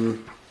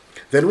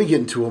we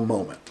get into a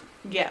moment.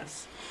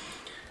 Yes.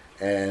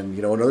 And,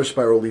 another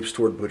spiral leaps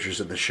toward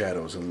Butchers in the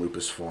shadows in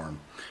lupus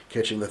form.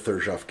 Catching the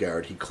Thurge off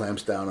guard, he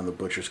clamps down on the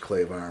Butcher's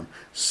clave arm,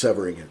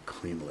 severing it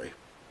cleanly.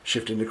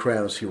 Shifting to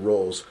Kranos, he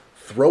rolls,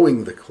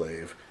 throwing the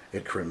clave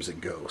at Crimson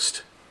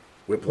Ghost.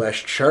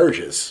 Whiplash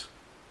charges,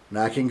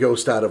 knocking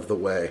Ghost out of the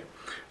way.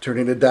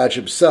 Turning to dodge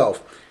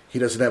himself, he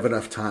doesn't have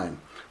enough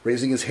time.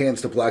 Raising his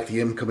hands to block the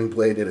incoming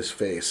blade in his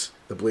face,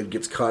 the blade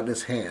gets caught in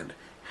his hand,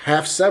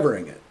 half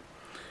severing it.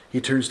 He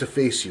turns to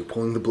face you,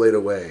 pulling the blade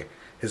away,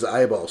 his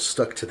eyeball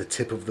stuck to the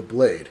tip of the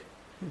blade.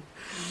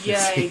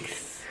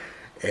 Yikes.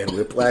 And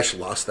Whiplash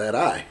lost that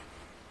eye.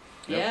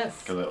 Yes.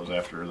 Because that was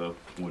after the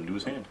wound to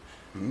his hand.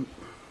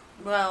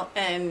 Well,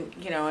 and,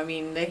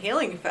 the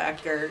healing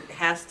factor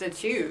has to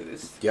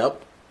choose.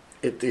 Yep.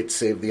 It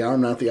saved the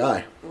arm, not the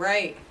eye.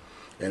 Right.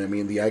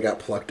 And the eye got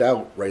plucked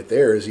out right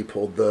there as he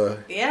pulled the...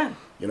 Yeah.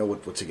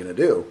 What's he going to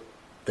do?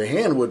 The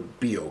hand would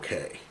be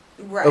okay.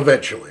 Right.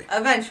 Eventually.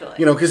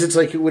 Because it's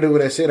like, what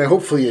I say, and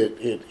hopefully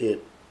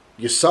it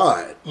you saw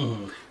it.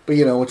 Mm-hmm. But,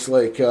 it's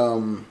like...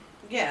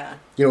 Yeah.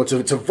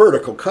 It's a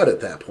vertical cut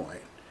at that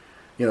point.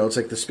 It's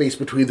like the space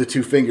between the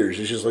two fingers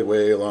is just like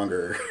way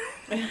longer.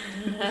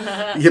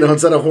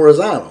 Instead of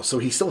horizontal. So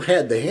he still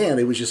had the hand.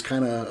 It was just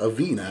kind of a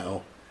V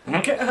now.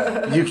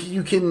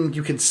 You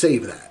can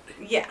save that.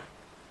 Yeah.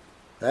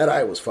 That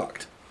eye was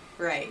fucked.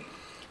 Right.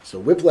 So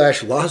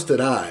Whiplash lost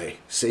an eye,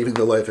 saving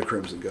the life of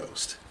Crimson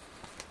Ghost.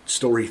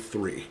 Story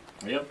 3.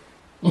 Yep.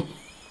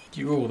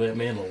 You owe that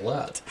man a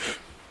lot.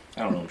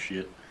 I don't know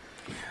shit.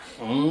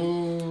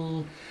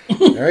 All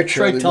right,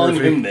 Try Charlie telling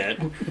Murphy. him that.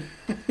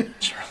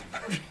 Charlie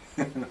Murphy.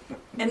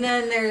 And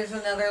then there's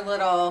another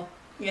little,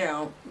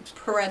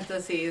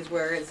 parentheses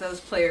where it says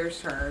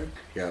player's turn.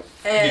 Yep.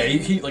 And Yeah,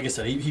 he like I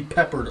said, he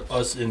peppered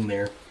us in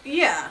there.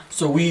 yeah.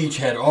 So we each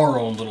had our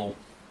own little,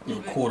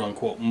 quote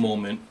unquote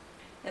moment.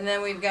 And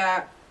then we've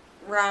got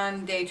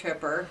Ron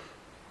Daytripper.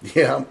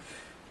 Yeah.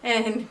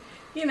 And,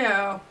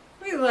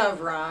 we love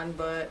Ron,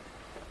 but,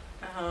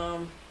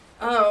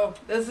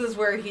 this is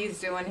where he's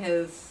doing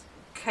his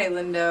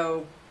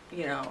Kylindo,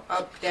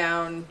 up,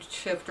 down,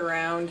 shift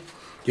around.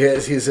 Yeah,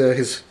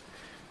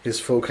 his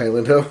faux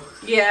Kylindo.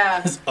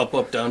 Yeah.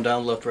 Up, down,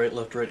 down, left, right,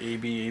 A,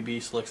 B,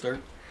 select start.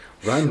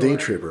 Ron Sure.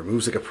 Daytripper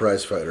moves like a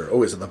prize fighter,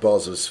 always on the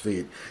balls of his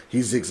feet. He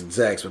zigs and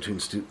zags between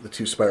the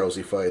two spirals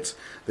he fights.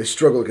 They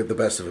struggle to get the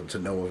best of him to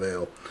no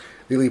avail.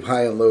 They leap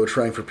high and low,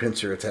 trying for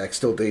pincer attacks.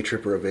 Still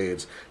Daytripper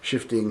evades,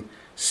 shifting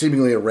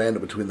seemingly at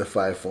random between the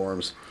 5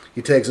 forms.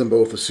 He tags them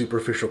both with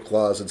superficial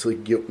claws until he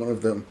can get one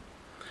of them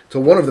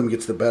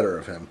gets the better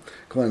of him,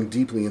 clawing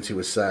deeply into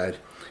his side.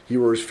 He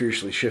roars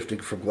fiercely, shifting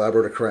from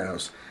Glabro to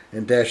Kranos,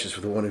 and dashes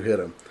for the one who hit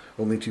him,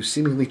 only to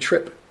seemingly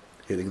trip,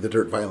 hitting the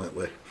dirt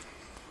violently.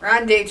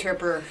 Ron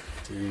Daytripper.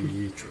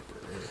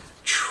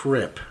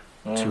 Trip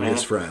to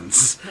his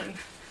friends.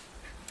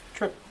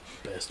 Trip,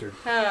 bastard.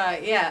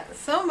 Yeah.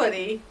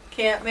 Somebody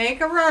can't make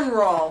a run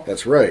roll.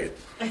 That's right.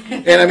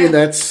 And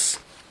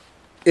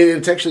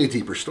it's actually a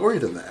deeper story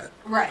than that.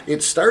 Right.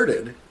 It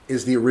started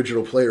as the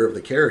original player of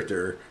the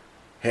character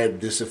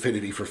had this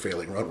affinity for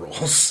failing run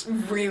rolls.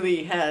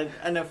 Really had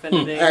an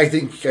affinity. I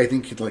think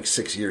in like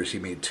 6 years he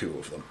made 2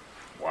 of them.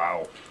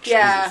 Wow.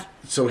 Yeah.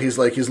 So his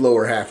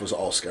lower half was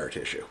all scar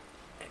tissue.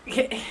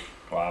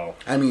 Wow.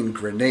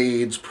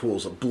 Grenades,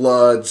 pools of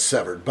blood,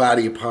 severed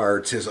body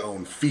parts, his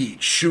own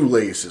feet,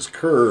 shoelaces,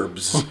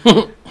 curbs.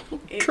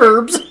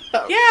 Curbs.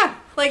 Yeah.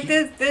 Like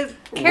this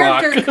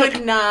character Rock.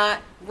 could not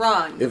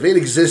run. If it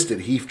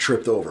existed, he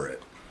tripped over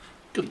it.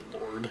 Good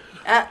lord.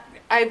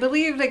 I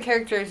believe the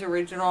character's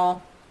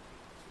original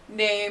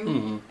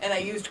name, and I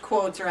used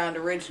quotes around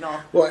original.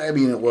 Well,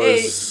 it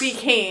was... It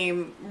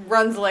became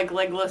runs like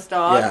legless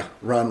dog. Yeah,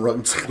 Ron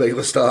runs like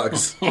legless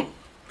dogs.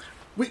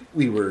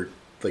 we were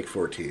like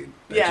 14.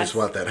 I Yes. just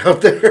want that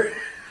out there.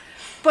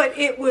 But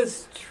it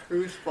was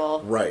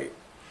truthful. Right.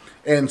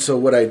 And so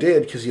what I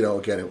did, because,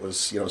 again, it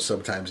was,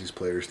 sometimes these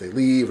players, they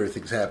leave or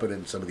things happen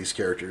and some of these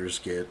characters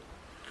get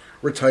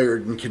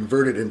retired and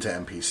converted into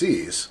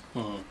NPCs.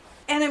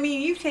 And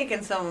you've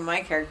taken some of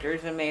my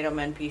characters and made them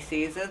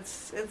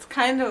NPCs. It's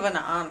kind of an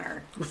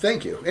honor. Well,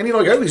 thank you. And,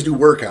 I always do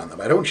work on them.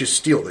 I don't just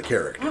steal the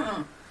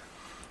character.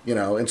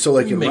 And so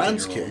like You in make it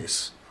Ron's your own.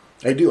 case,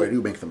 I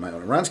do make them my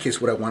own. In Ron's case,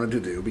 what I wanted to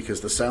do,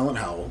 because the Silent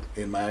Howl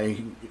in my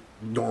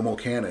normal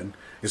canon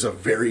is a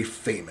very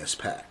famous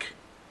pack.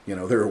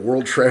 They're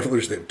world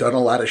travelers. They've done a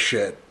lot of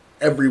shit.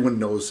 Everyone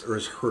knows or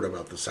has heard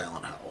about the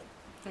Silent Howl.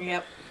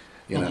 Yep.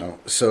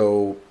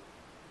 So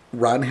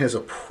Ron has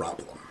a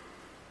problem.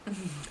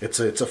 It's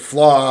a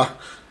flaw.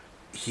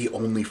 He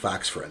only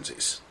fox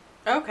frenzies.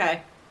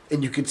 Okay.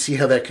 And you could see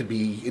how that could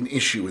be an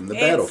issue in the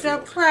It's battlefield.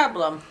 a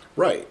problem.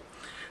 Right.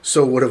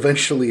 So what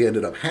eventually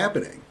ended up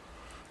happening,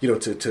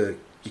 to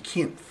you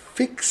can't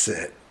fix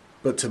it,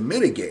 but to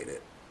mitigate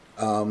it,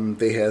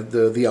 they had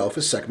the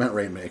Alpha Segment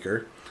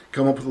Rainmaker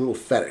come up with a little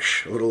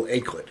fetish, a little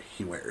anklet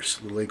he wears,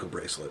 a little ankle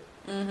bracelet,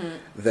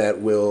 that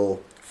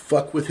will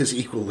fuck with his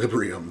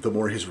equilibrium the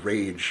more his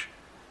rage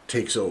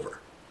takes over.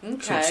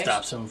 Okay. So it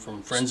stops him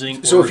from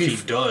frenzying, So or if he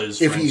does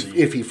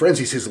frenzy. if he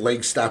frenzies, his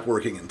legs stop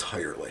working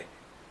entirely.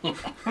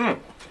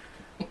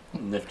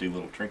 Nifty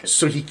little trinket.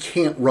 So he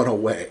can't run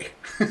away.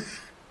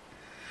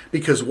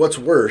 Because what's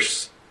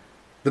worse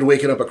than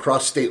waking up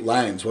across state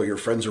lines while your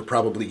friends are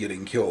probably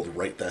getting killed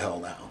right the hell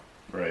now?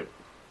 Right.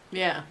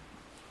 Yeah.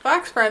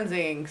 Fox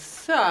frenzying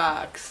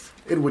sucks.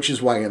 And which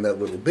is why in that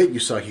little bit you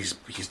saw he's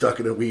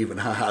ducking and weaving,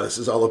 haha, this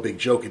is all a big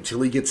joke,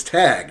 until he gets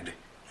tagged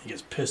He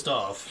gets pissed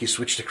off. He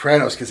switched to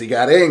Kratos because he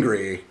got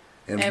angry,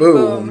 and And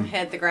boom. boom,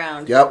 hit the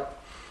ground. Yep.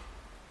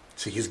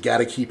 So he's got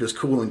to keep his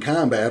cool in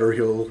combat, or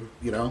he'll,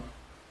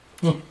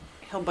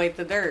 He'll bite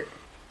the dirt.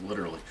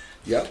 Literally.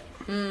 Yep.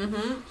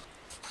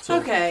 So,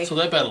 Okay. So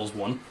that battle's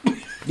won.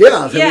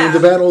 Yeah. I Yeah.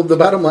 mean, the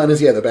bottom line is,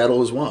 the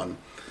battle is won.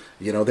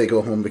 They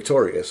go home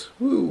victorious.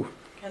 Woo.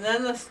 And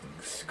then the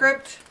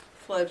script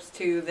flips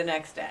to the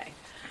next day.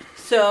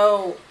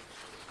 So,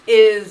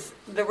 is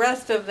the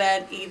rest of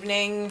that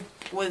evening,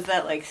 was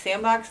that like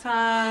sandbox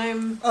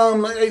time?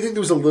 I think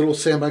there was a little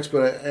sandbox,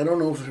 but I don't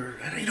know if there.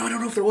 I don't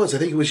know if there was. I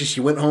think it was just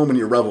you went home and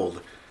you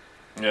reveled.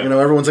 Yeah.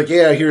 Everyone's like,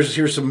 yeah,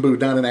 here's some booze,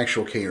 not an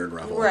actual Cairn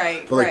revel,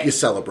 Right, But like right. you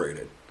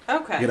celebrated.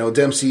 Okay.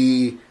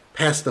 Dempsey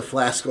passed the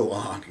flask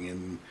along,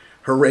 and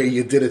hooray,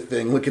 you did a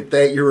thing. Look at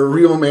that, you're a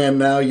real man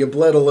now. You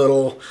bled a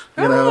little,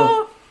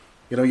 Oh.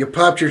 You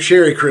popped your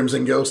cherry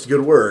crimson ghost.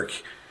 Good work,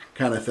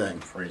 kind of thing.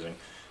 Phrasing.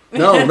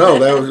 No,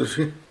 that was.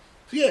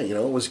 Yeah,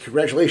 it was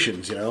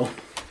congratulations. Yeah.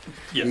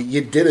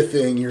 You did a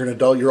thing. You're an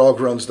adult. You're all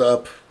grown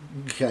up,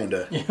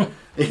 kinda.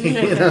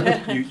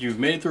 You've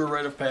made it through a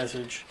rite of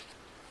passage.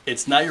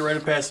 It's not your rite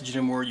of passage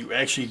anymore. You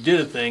actually did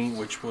a thing,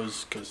 which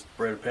was because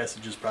rite of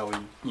passage is probably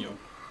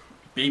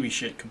baby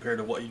shit compared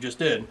to what you just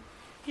did.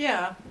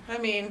 Yeah, I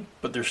mean,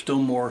 But there's still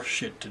more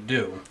shit to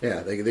do.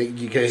 Yeah,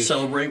 you guys.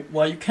 Celebrate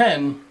while you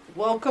can.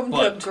 welcome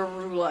But- to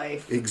Guru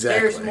life.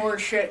 Exactly. There's more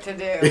shit to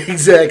do.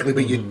 Exactly,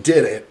 but you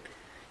did it.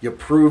 You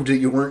proved that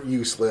you weren't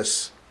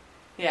useless.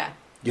 Yeah.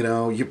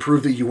 You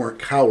proved that you weren't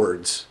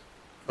cowards.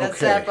 That Okay.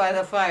 sat by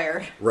the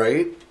fire.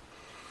 Right?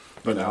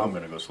 But now I'm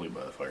going to go sleep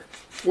by the fire.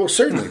 Well,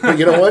 certainly. But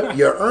you know what?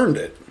 You earned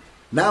it.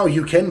 Now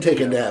you can take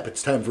a nap.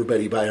 It's time for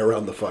Betty Bye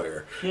around the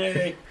fire.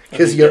 Yay.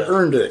 'Cause you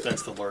earned it.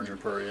 That's the larger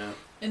part, yeah.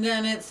 And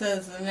then it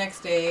says the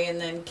next day, and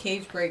then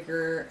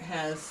Cagebreaker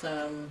has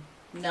some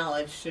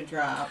knowledge to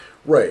drop.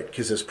 Right,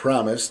 because as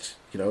promised,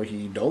 he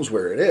knows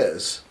where it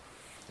is.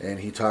 And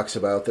he talks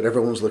about that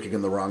everyone was looking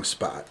in the wrong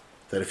spot.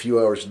 That a few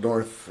hours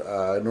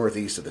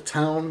northeast of the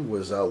town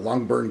was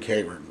Longburn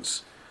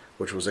Caverns,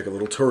 which was like a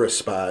little tourist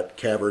spot,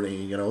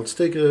 caverny. Let's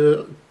take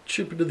a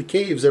trip into the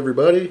caves,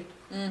 everybody.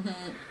 Mm-hmm.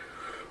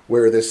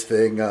 Where this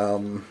thing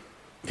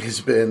has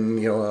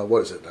been,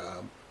 what is it?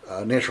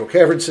 A natural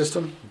cavern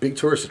system, big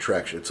tourist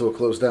attraction until it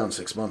closed down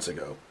 6 months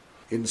ago.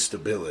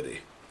 Instability.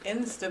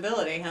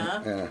 Instability,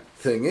 huh?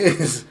 Thing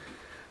is,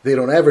 they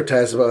don't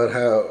advertise about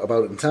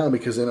it in town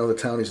because they know the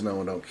townies know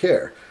and don't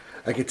care.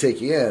 I could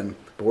take you in,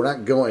 but we're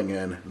not going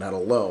in, not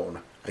alone.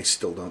 I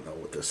still don't know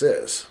what this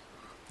is,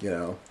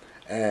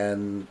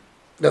 And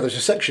now there's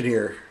a section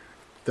here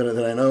that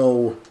I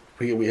know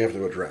we have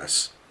to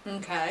address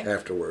Okay.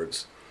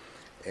 afterwards,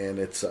 and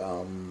it's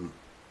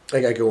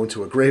I go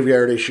into a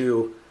graveyard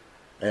issue,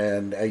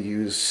 and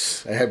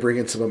I bring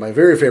in some of my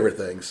very favorite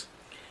things.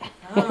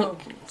 Oh,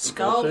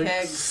 skull pigs?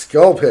 pigs.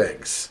 Skull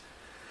pigs.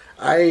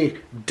 I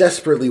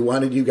desperately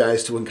wanted you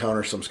guys to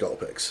encounter some skull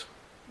pigs.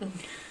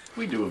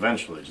 We do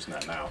eventually, just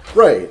not now.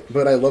 Right,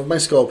 but I love my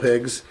skull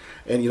pigs,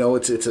 and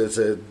it's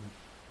a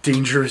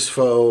dangerous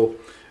foe.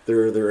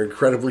 They're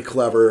incredibly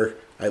clever.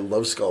 I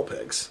love skull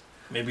pigs.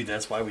 Maybe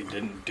that's why we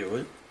didn't do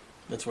it.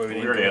 That's why we We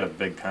didn't already do had a it.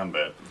 big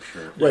combat, I'm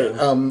sure.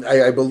 Right.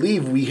 I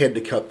believe we had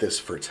to cut this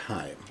for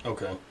time,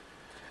 Okay.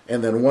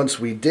 and then once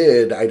we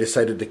did, I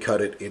decided to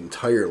cut it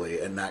entirely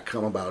and not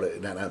come about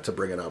it, not to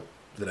bring it up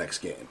the next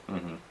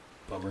game.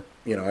 Bummer.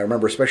 I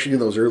remember especially in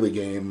those early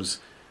games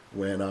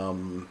when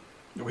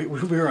We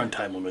were on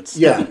time limits.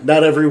 yeah,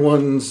 not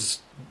everyone's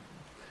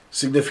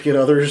significant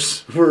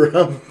others were.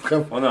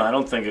 Well, no, I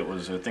don't think it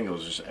was. I think it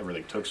was just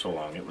everything took so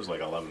long. It was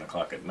like 11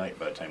 o'clock at night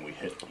by the time we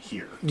hit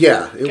here.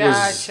 Yeah, it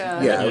was. Gotcha.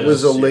 Yeah, it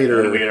was a Yes, yeah,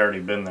 later. And we had already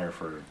been there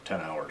for 10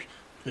 hours.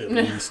 At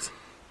least.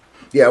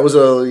 Yeah, it was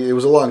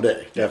a long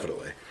day,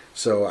 definitely.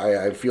 So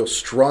I feel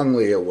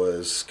strongly it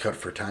was cut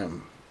for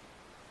time.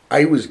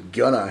 I was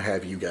gonna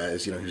have you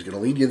guys, he was gonna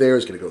lead you there. He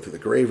was gonna go through the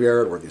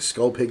graveyard where these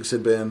skull pigs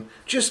had been,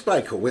 just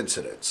by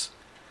coincidence.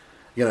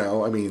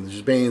 I mean,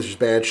 there's Banes, there's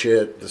bad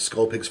shit. The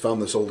skull pigs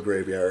found this old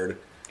graveyard.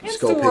 The It's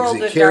skull the world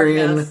pigs of eat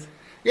carrion. darkness.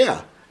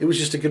 Yeah, it was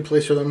just a good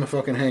place for them to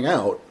fucking hang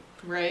out.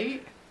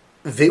 Right?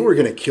 They were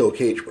gonna kill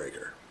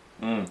Cagebreaker.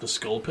 The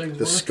skull pigs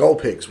The were? skull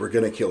pigs were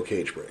gonna kill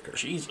Cagebreaker.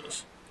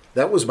 Jesus.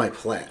 That was my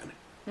plan.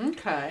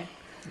 Okay.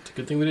 It's a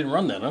good thing we didn't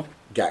run that, huh?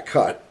 Got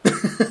cut.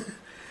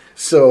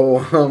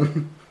 So,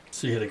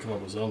 So you had to come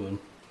up with something.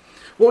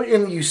 well,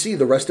 and you see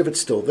the rest of it's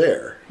still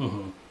there.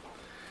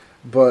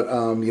 But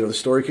the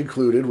story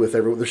concluded with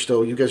everyone.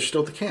 You guys are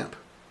still at the camp.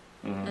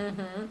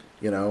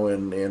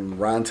 And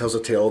Ron tells a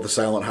tale of the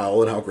Silent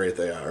Howl and how great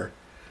they are,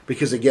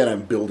 because again,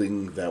 I'm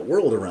building that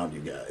world around you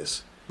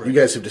guys. Right. You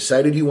guys have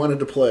decided you wanted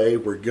to play.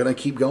 We're gonna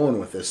keep going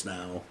with this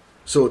now.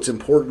 So it's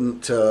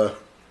important to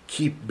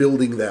keep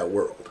building that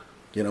world.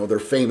 They're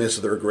famous.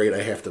 They're great.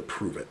 I have to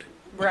prove it.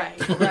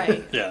 Right,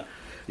 right. Yeah.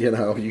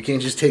 You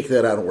can't just take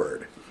that on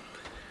word.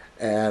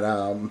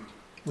 And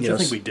Which I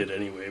think we did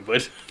anyway,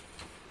 but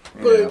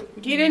but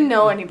You didn't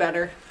know any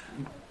better.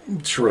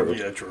 true.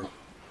 yeah, true.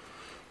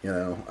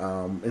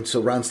 And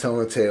so Ron's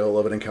telling a tale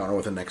of an encounter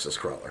with a Nexus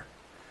crawler.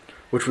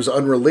 which was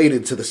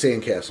unrelated to the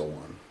Sandcastle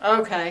one.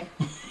 Okay.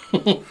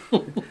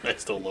 I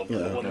still love that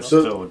Yeah. one. That's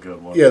though. still a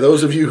good one. Yeah,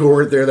 those of you who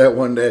weren't there that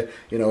one day,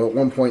 you know, at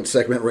one point,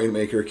 Segment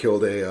Rainmaker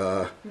killed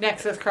a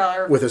Nexus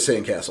crawler. with a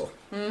sandcastle.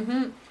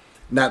 Mm-hmm.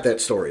 Not that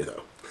story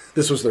though.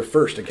 This was their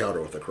first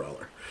encounter with a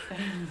crawler.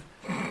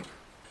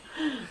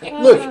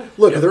 Look,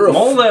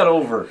 Mull that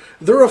over.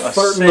 they're a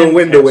fart in the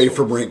wind sandcastle. away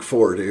from rank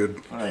 4,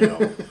 dude. I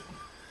know.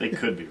 They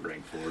could be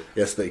rank 4.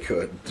 Yes, they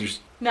could.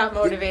 Just Not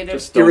motivated.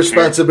 Just don't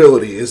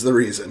irresponsibility is the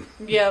reason.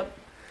 Yep.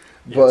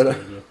 Yeah, But that's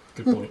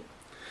good point.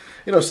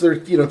 you know, so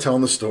they're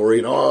telling the story,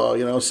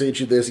 and Sage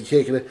did this, he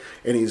can't get it,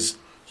 and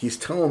he's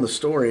telling the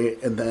story,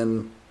 and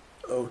then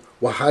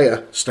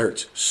Wahaya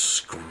starts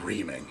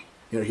screaming.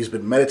 You know, he's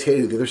been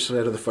meditating the other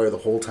side of the fire the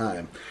whole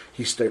time.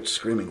 He starts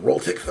screaming,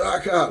 "Roll Tick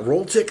Thaka!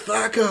 Roll Tick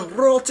Thaka!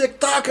 Roll Tick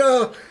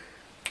Thaka!"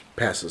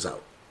 Passes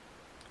out.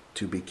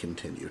 To be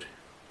continued.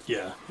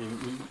 Yeah.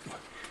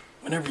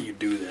 Whenever you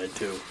do that,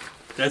 too,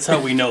 that's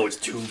how we know it's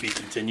to be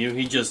continued.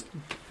 He just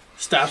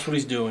stops what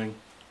he's doing,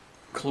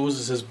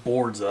 closes his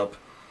boards up,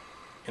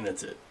 and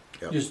that's it.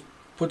 Yep. Just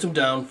puts him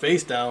down,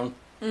 face down,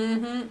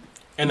 and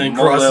then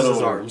Mull crosses that his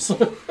over. arms.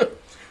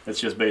 It's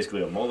just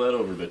basically a mull that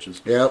over, bitches.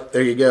 Yep,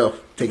 there you go.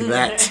 Take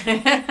that.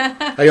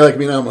 How you like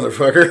me now,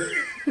 motherfucker?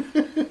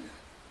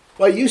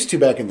 Well, I used to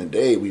back in the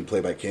day, we'd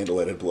play by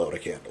candlelight and blow out a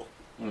candle.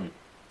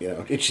 You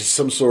know, it's just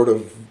some sort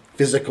of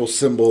physical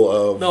symbol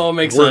of No, it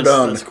makes we're sense.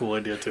 done. That's a cool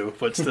idea, too.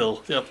 But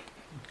still, yep,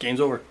 game's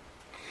over.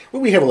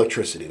 Well, we have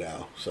electricity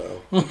now,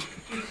 so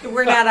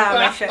We're not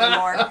Amish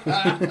anymore.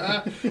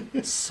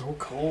 It's so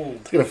cold.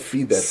 it's gonna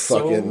feed that So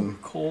fucking.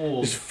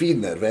 cold. Just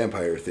feeding that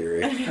vampire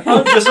theory.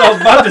 I was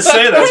about to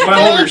say that. It's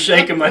my over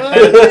shaking my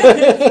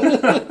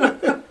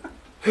head.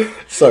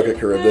 Suck it,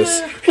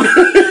 Charybdis.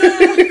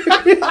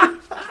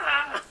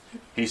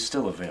 He's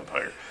still a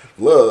vampire.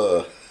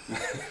 Blah.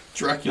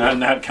 Dracula.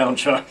 Not Count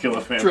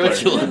Chocula vampire.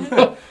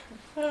 Dracula.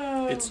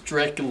 It's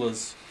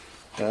Dracula's.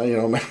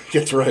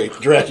 Gets right.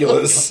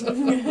 Dracula's.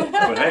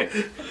 But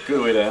hey,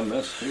 good way to end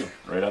this, too.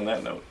 Right on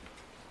that note.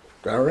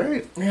 All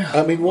right. Yeah.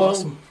 I mean, well,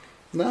 awesome.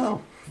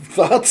 no.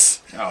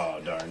 Thoughts?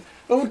 Oh, darn.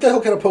 Well, what the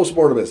hell kind of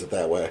postmortem is it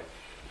that way?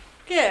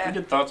 We Yeah.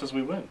 did thoughts as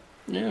we went.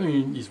 Yeah, I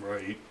mean, he's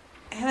right.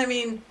 And I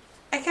mean,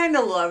 I kind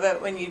of love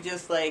it when you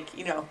just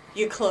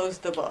you close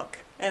the book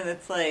and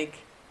it's like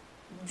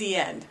the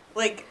end.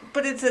 Like,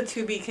 but it's a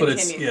to be But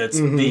continued. it's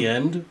the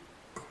end?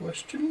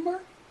 Question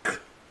mark?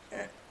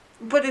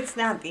 But it's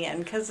not the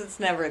end because it's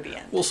never the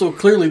end. Well, so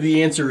clearly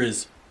the answer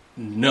is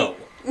no.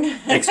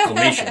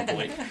 Exclamation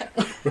point.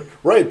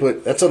 Right,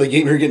 but that's how the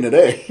game you're getting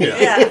today. Yeah.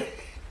 Yeah.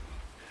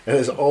 That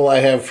is all I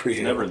have for It's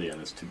you. never the end.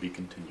 It's to be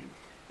continued.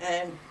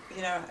 And,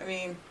 I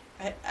mean,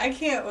 I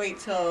can't wait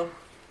till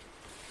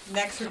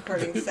next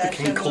recording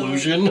session.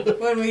 Conclusion.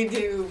 When we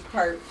do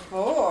part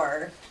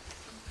 4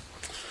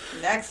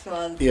 next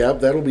month. Yeah,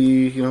 that'll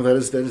be, that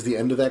is the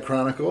end of that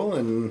chronicle,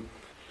 and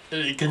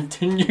A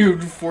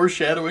continued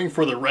foreshadowing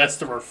for the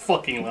rest of our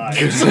fucking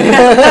lives.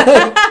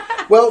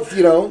 well,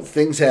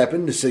 things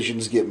happen,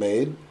 decisions get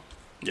made,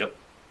 Yep.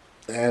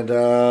 and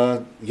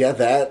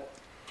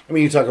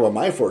you talk about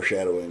my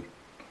foreshadowing.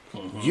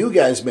 You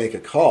guys make a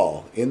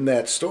call in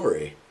that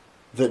story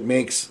that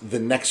makes the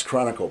next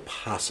chronicle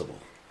possible.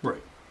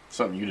 Right.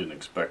 Something you didn't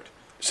expect.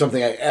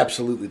 Something I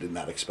absolutely did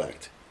not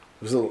expect.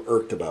 I was a little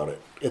irked about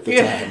it at the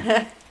time.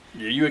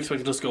 Yeah, you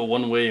expected us to go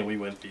one way and we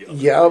went the other.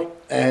 Yep,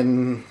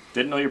 and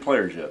Didn't know your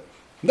players yet.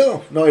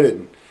 no, I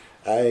didn't.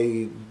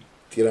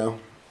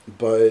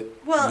 But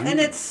Well, and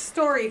it's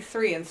story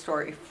 3 and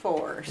story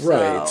 4. So.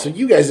 right, so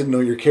you guys didn't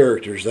know your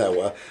characters that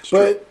well,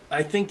 but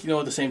I think,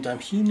 at the same time,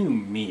 he knew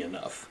me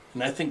enough.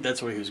 And I think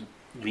that's what he was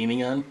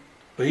leaning on.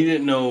 But he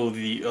didn't know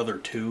the other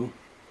two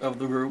of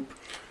the group.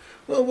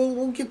 well,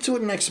 we'll get to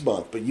it next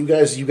month. But you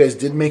guys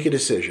did make a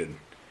decision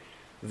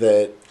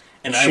that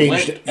And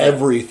changed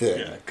everything.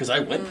 Yeah, because I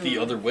went the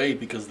other way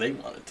because they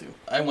wanted to.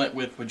 I went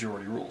with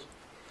majority rules.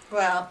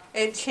 Well,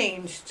 it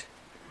changed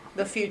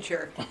the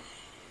future.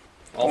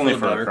 All Only for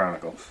for the a better.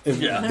 chronicle.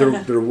 Yeah.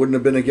 There wouldn't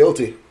have been a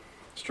guilty.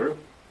 It's true.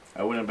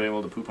 I wouldn't have been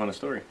able to poop on a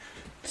story.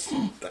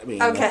 I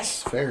mean, Okay.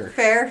 that's fair.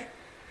 Fair?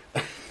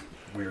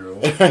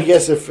 Weirdo. I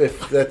guess if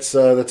that's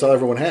all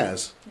everyone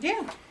has.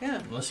 Yeah,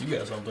 yeah. Unless you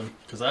got something.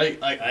 Because I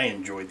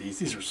enjoy these.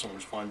 These are so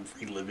much fun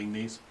reliving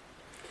these.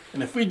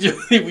 And if we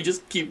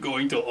just keep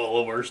going to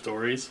all of our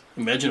stories,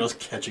 imagine us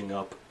catching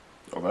up.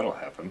 Oh, that'll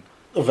happen.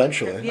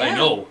 Eventually, Yeah. I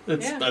know.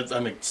 Yeah.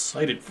 I'm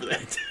excited for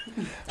that. Just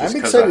I'm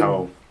because excited. of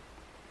how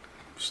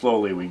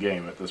slowly we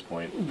game at this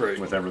point Right.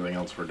 with everything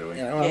else we're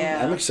doing.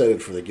 I'm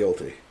excited for the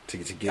guilty to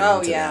get Oh,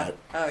 into yeah. that.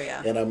 Oh,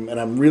 yeah. And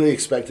I'm really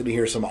expecting to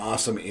hear some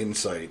awesome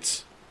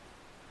insights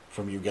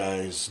from you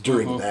guys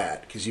during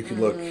that, because you can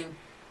look.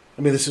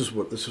 I mean, this was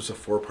a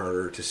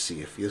 4-parter to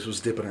see if this was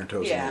dipping our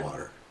toes in Yeah. the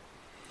water,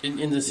 And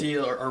to see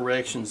our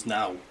reactions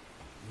now.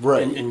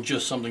 right? In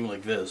just something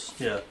like this.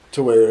 Yeah.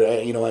 To where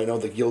I know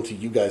the guilty.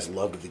 You guys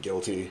loved the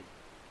guilty.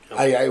 Yep.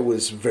 I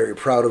was very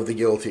proud of the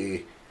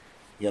guilty.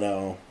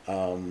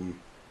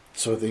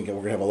 So I think we're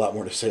gonna have a lot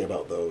more to say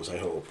about those. I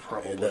hope,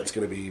 Probably. and that's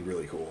gonna be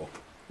really cool.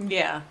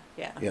 Yeah,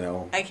 Yeah. You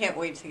know. I can't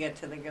wait to get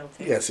to the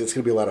guilty. Yes, it's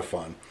going to be a lot of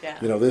fun. Yeah.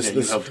 You know, this.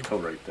 You helped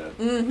co-write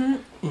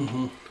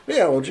that.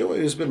 Yeah, well,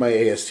 Joey has been my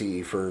AST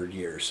for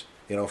years.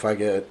 You know, if I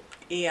get...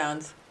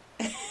 Eons.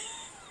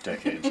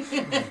 Decades.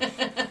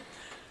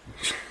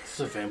 It's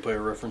a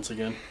vampire reference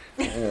again.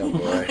 Oh,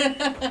 boy.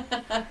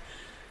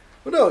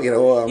 Well, no, you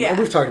know, Yeah.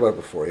 we've talked about it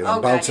before. You know,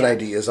 Oh, bouncing God, yeah.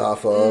 ideas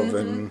off of,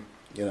 and,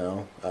 you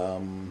know,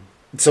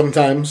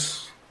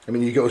 sometimes... I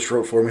mean, you ghost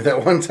wrote for me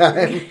that one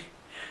time.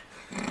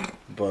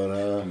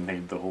 But,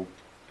 Made the whole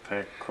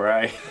pack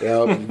cry.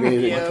 yeah,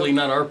 we Yeah. Luckily,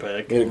 not our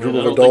pack. had a group I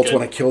of don't adults think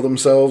want to kill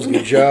themselves.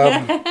 Good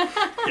job.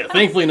 Yeah,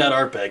 thankfully not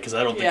our pack, because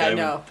I don't think Yeah,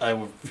 no. I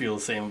would feel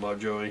the same about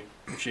Joey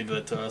if she did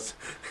that to us.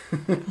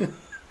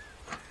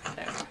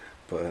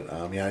 But,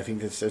 yeah, I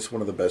think it's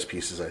one of the best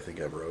pieces I think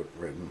I've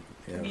written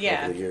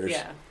Yeah. over the years.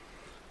 Yeah.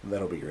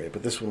 That'll be great.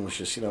 But this one was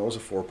just, you know, it was a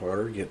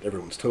 4-parter. Get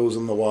everyone's toes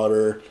in the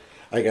water.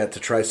 I got to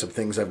try some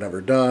things I've never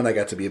done. I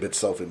got to be a bit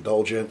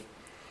self-indulgent.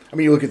 I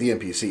mean, you look at the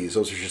NPCs;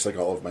 those are just like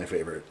all of my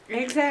favorite,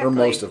 Exactly. or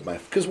most of my.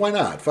 Because why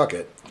not? Fuck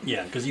it.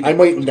 Yeah, because I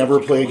might never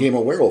play a game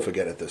of Werewolf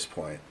again at this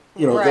point.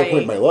 You know, at that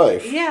point in my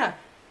life, Yeah.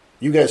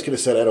 you guys could have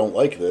said I don't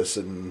like this,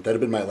 and that'd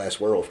have been my last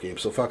Werewolf game.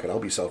 So fuck it, I'll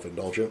be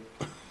self-indulgent.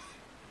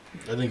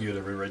 I think you had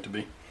every right to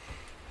be.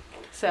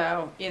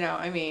 So, you know,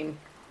 I mean,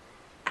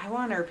 I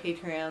want our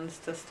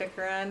Patreons to stick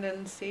around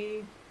and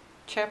see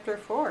Chapter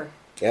 4.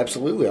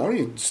 Absolutely, I want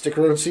you to stick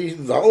around and see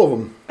all of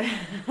them.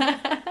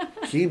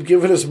 Keep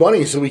giving us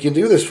money so we can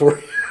do this for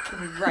you.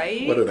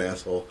 Right? What an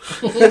asshole.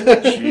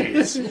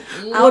 Jeez.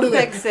 I'll What an-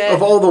 fix it.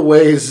 Of all the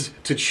ways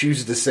to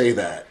choose to say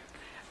that.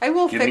 I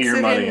will Give fix me your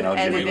it money in and I'll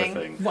give you the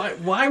editing.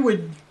 thing. Why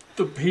would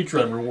the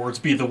Patreon rewards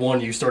be the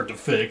one you start to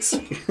fix?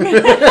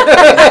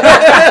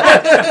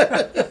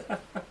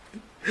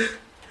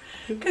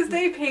 Because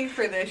they pay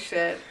for this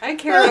shit. I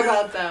care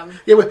about them.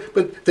 Yeah,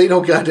 but they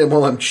know goddamn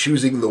well I'm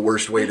choosing the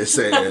worst way to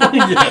say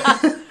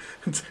it.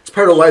 It's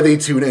part of why they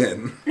tune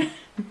in.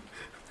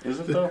 Is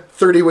it though?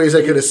 30 ways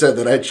I could have said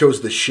that. I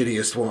chose the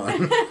shittiest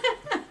one.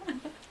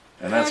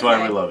 And that's why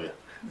Okay. we love you.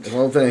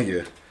 Well, thank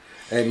you.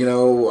 And, you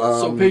know...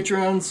 So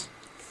Patreons,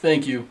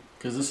 thank you,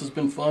 because this has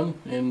been fun,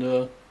 and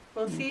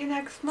We'll see you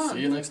next month.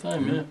 see you next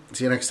time. Yeah.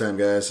 see you next time,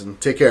 guys, and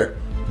take care.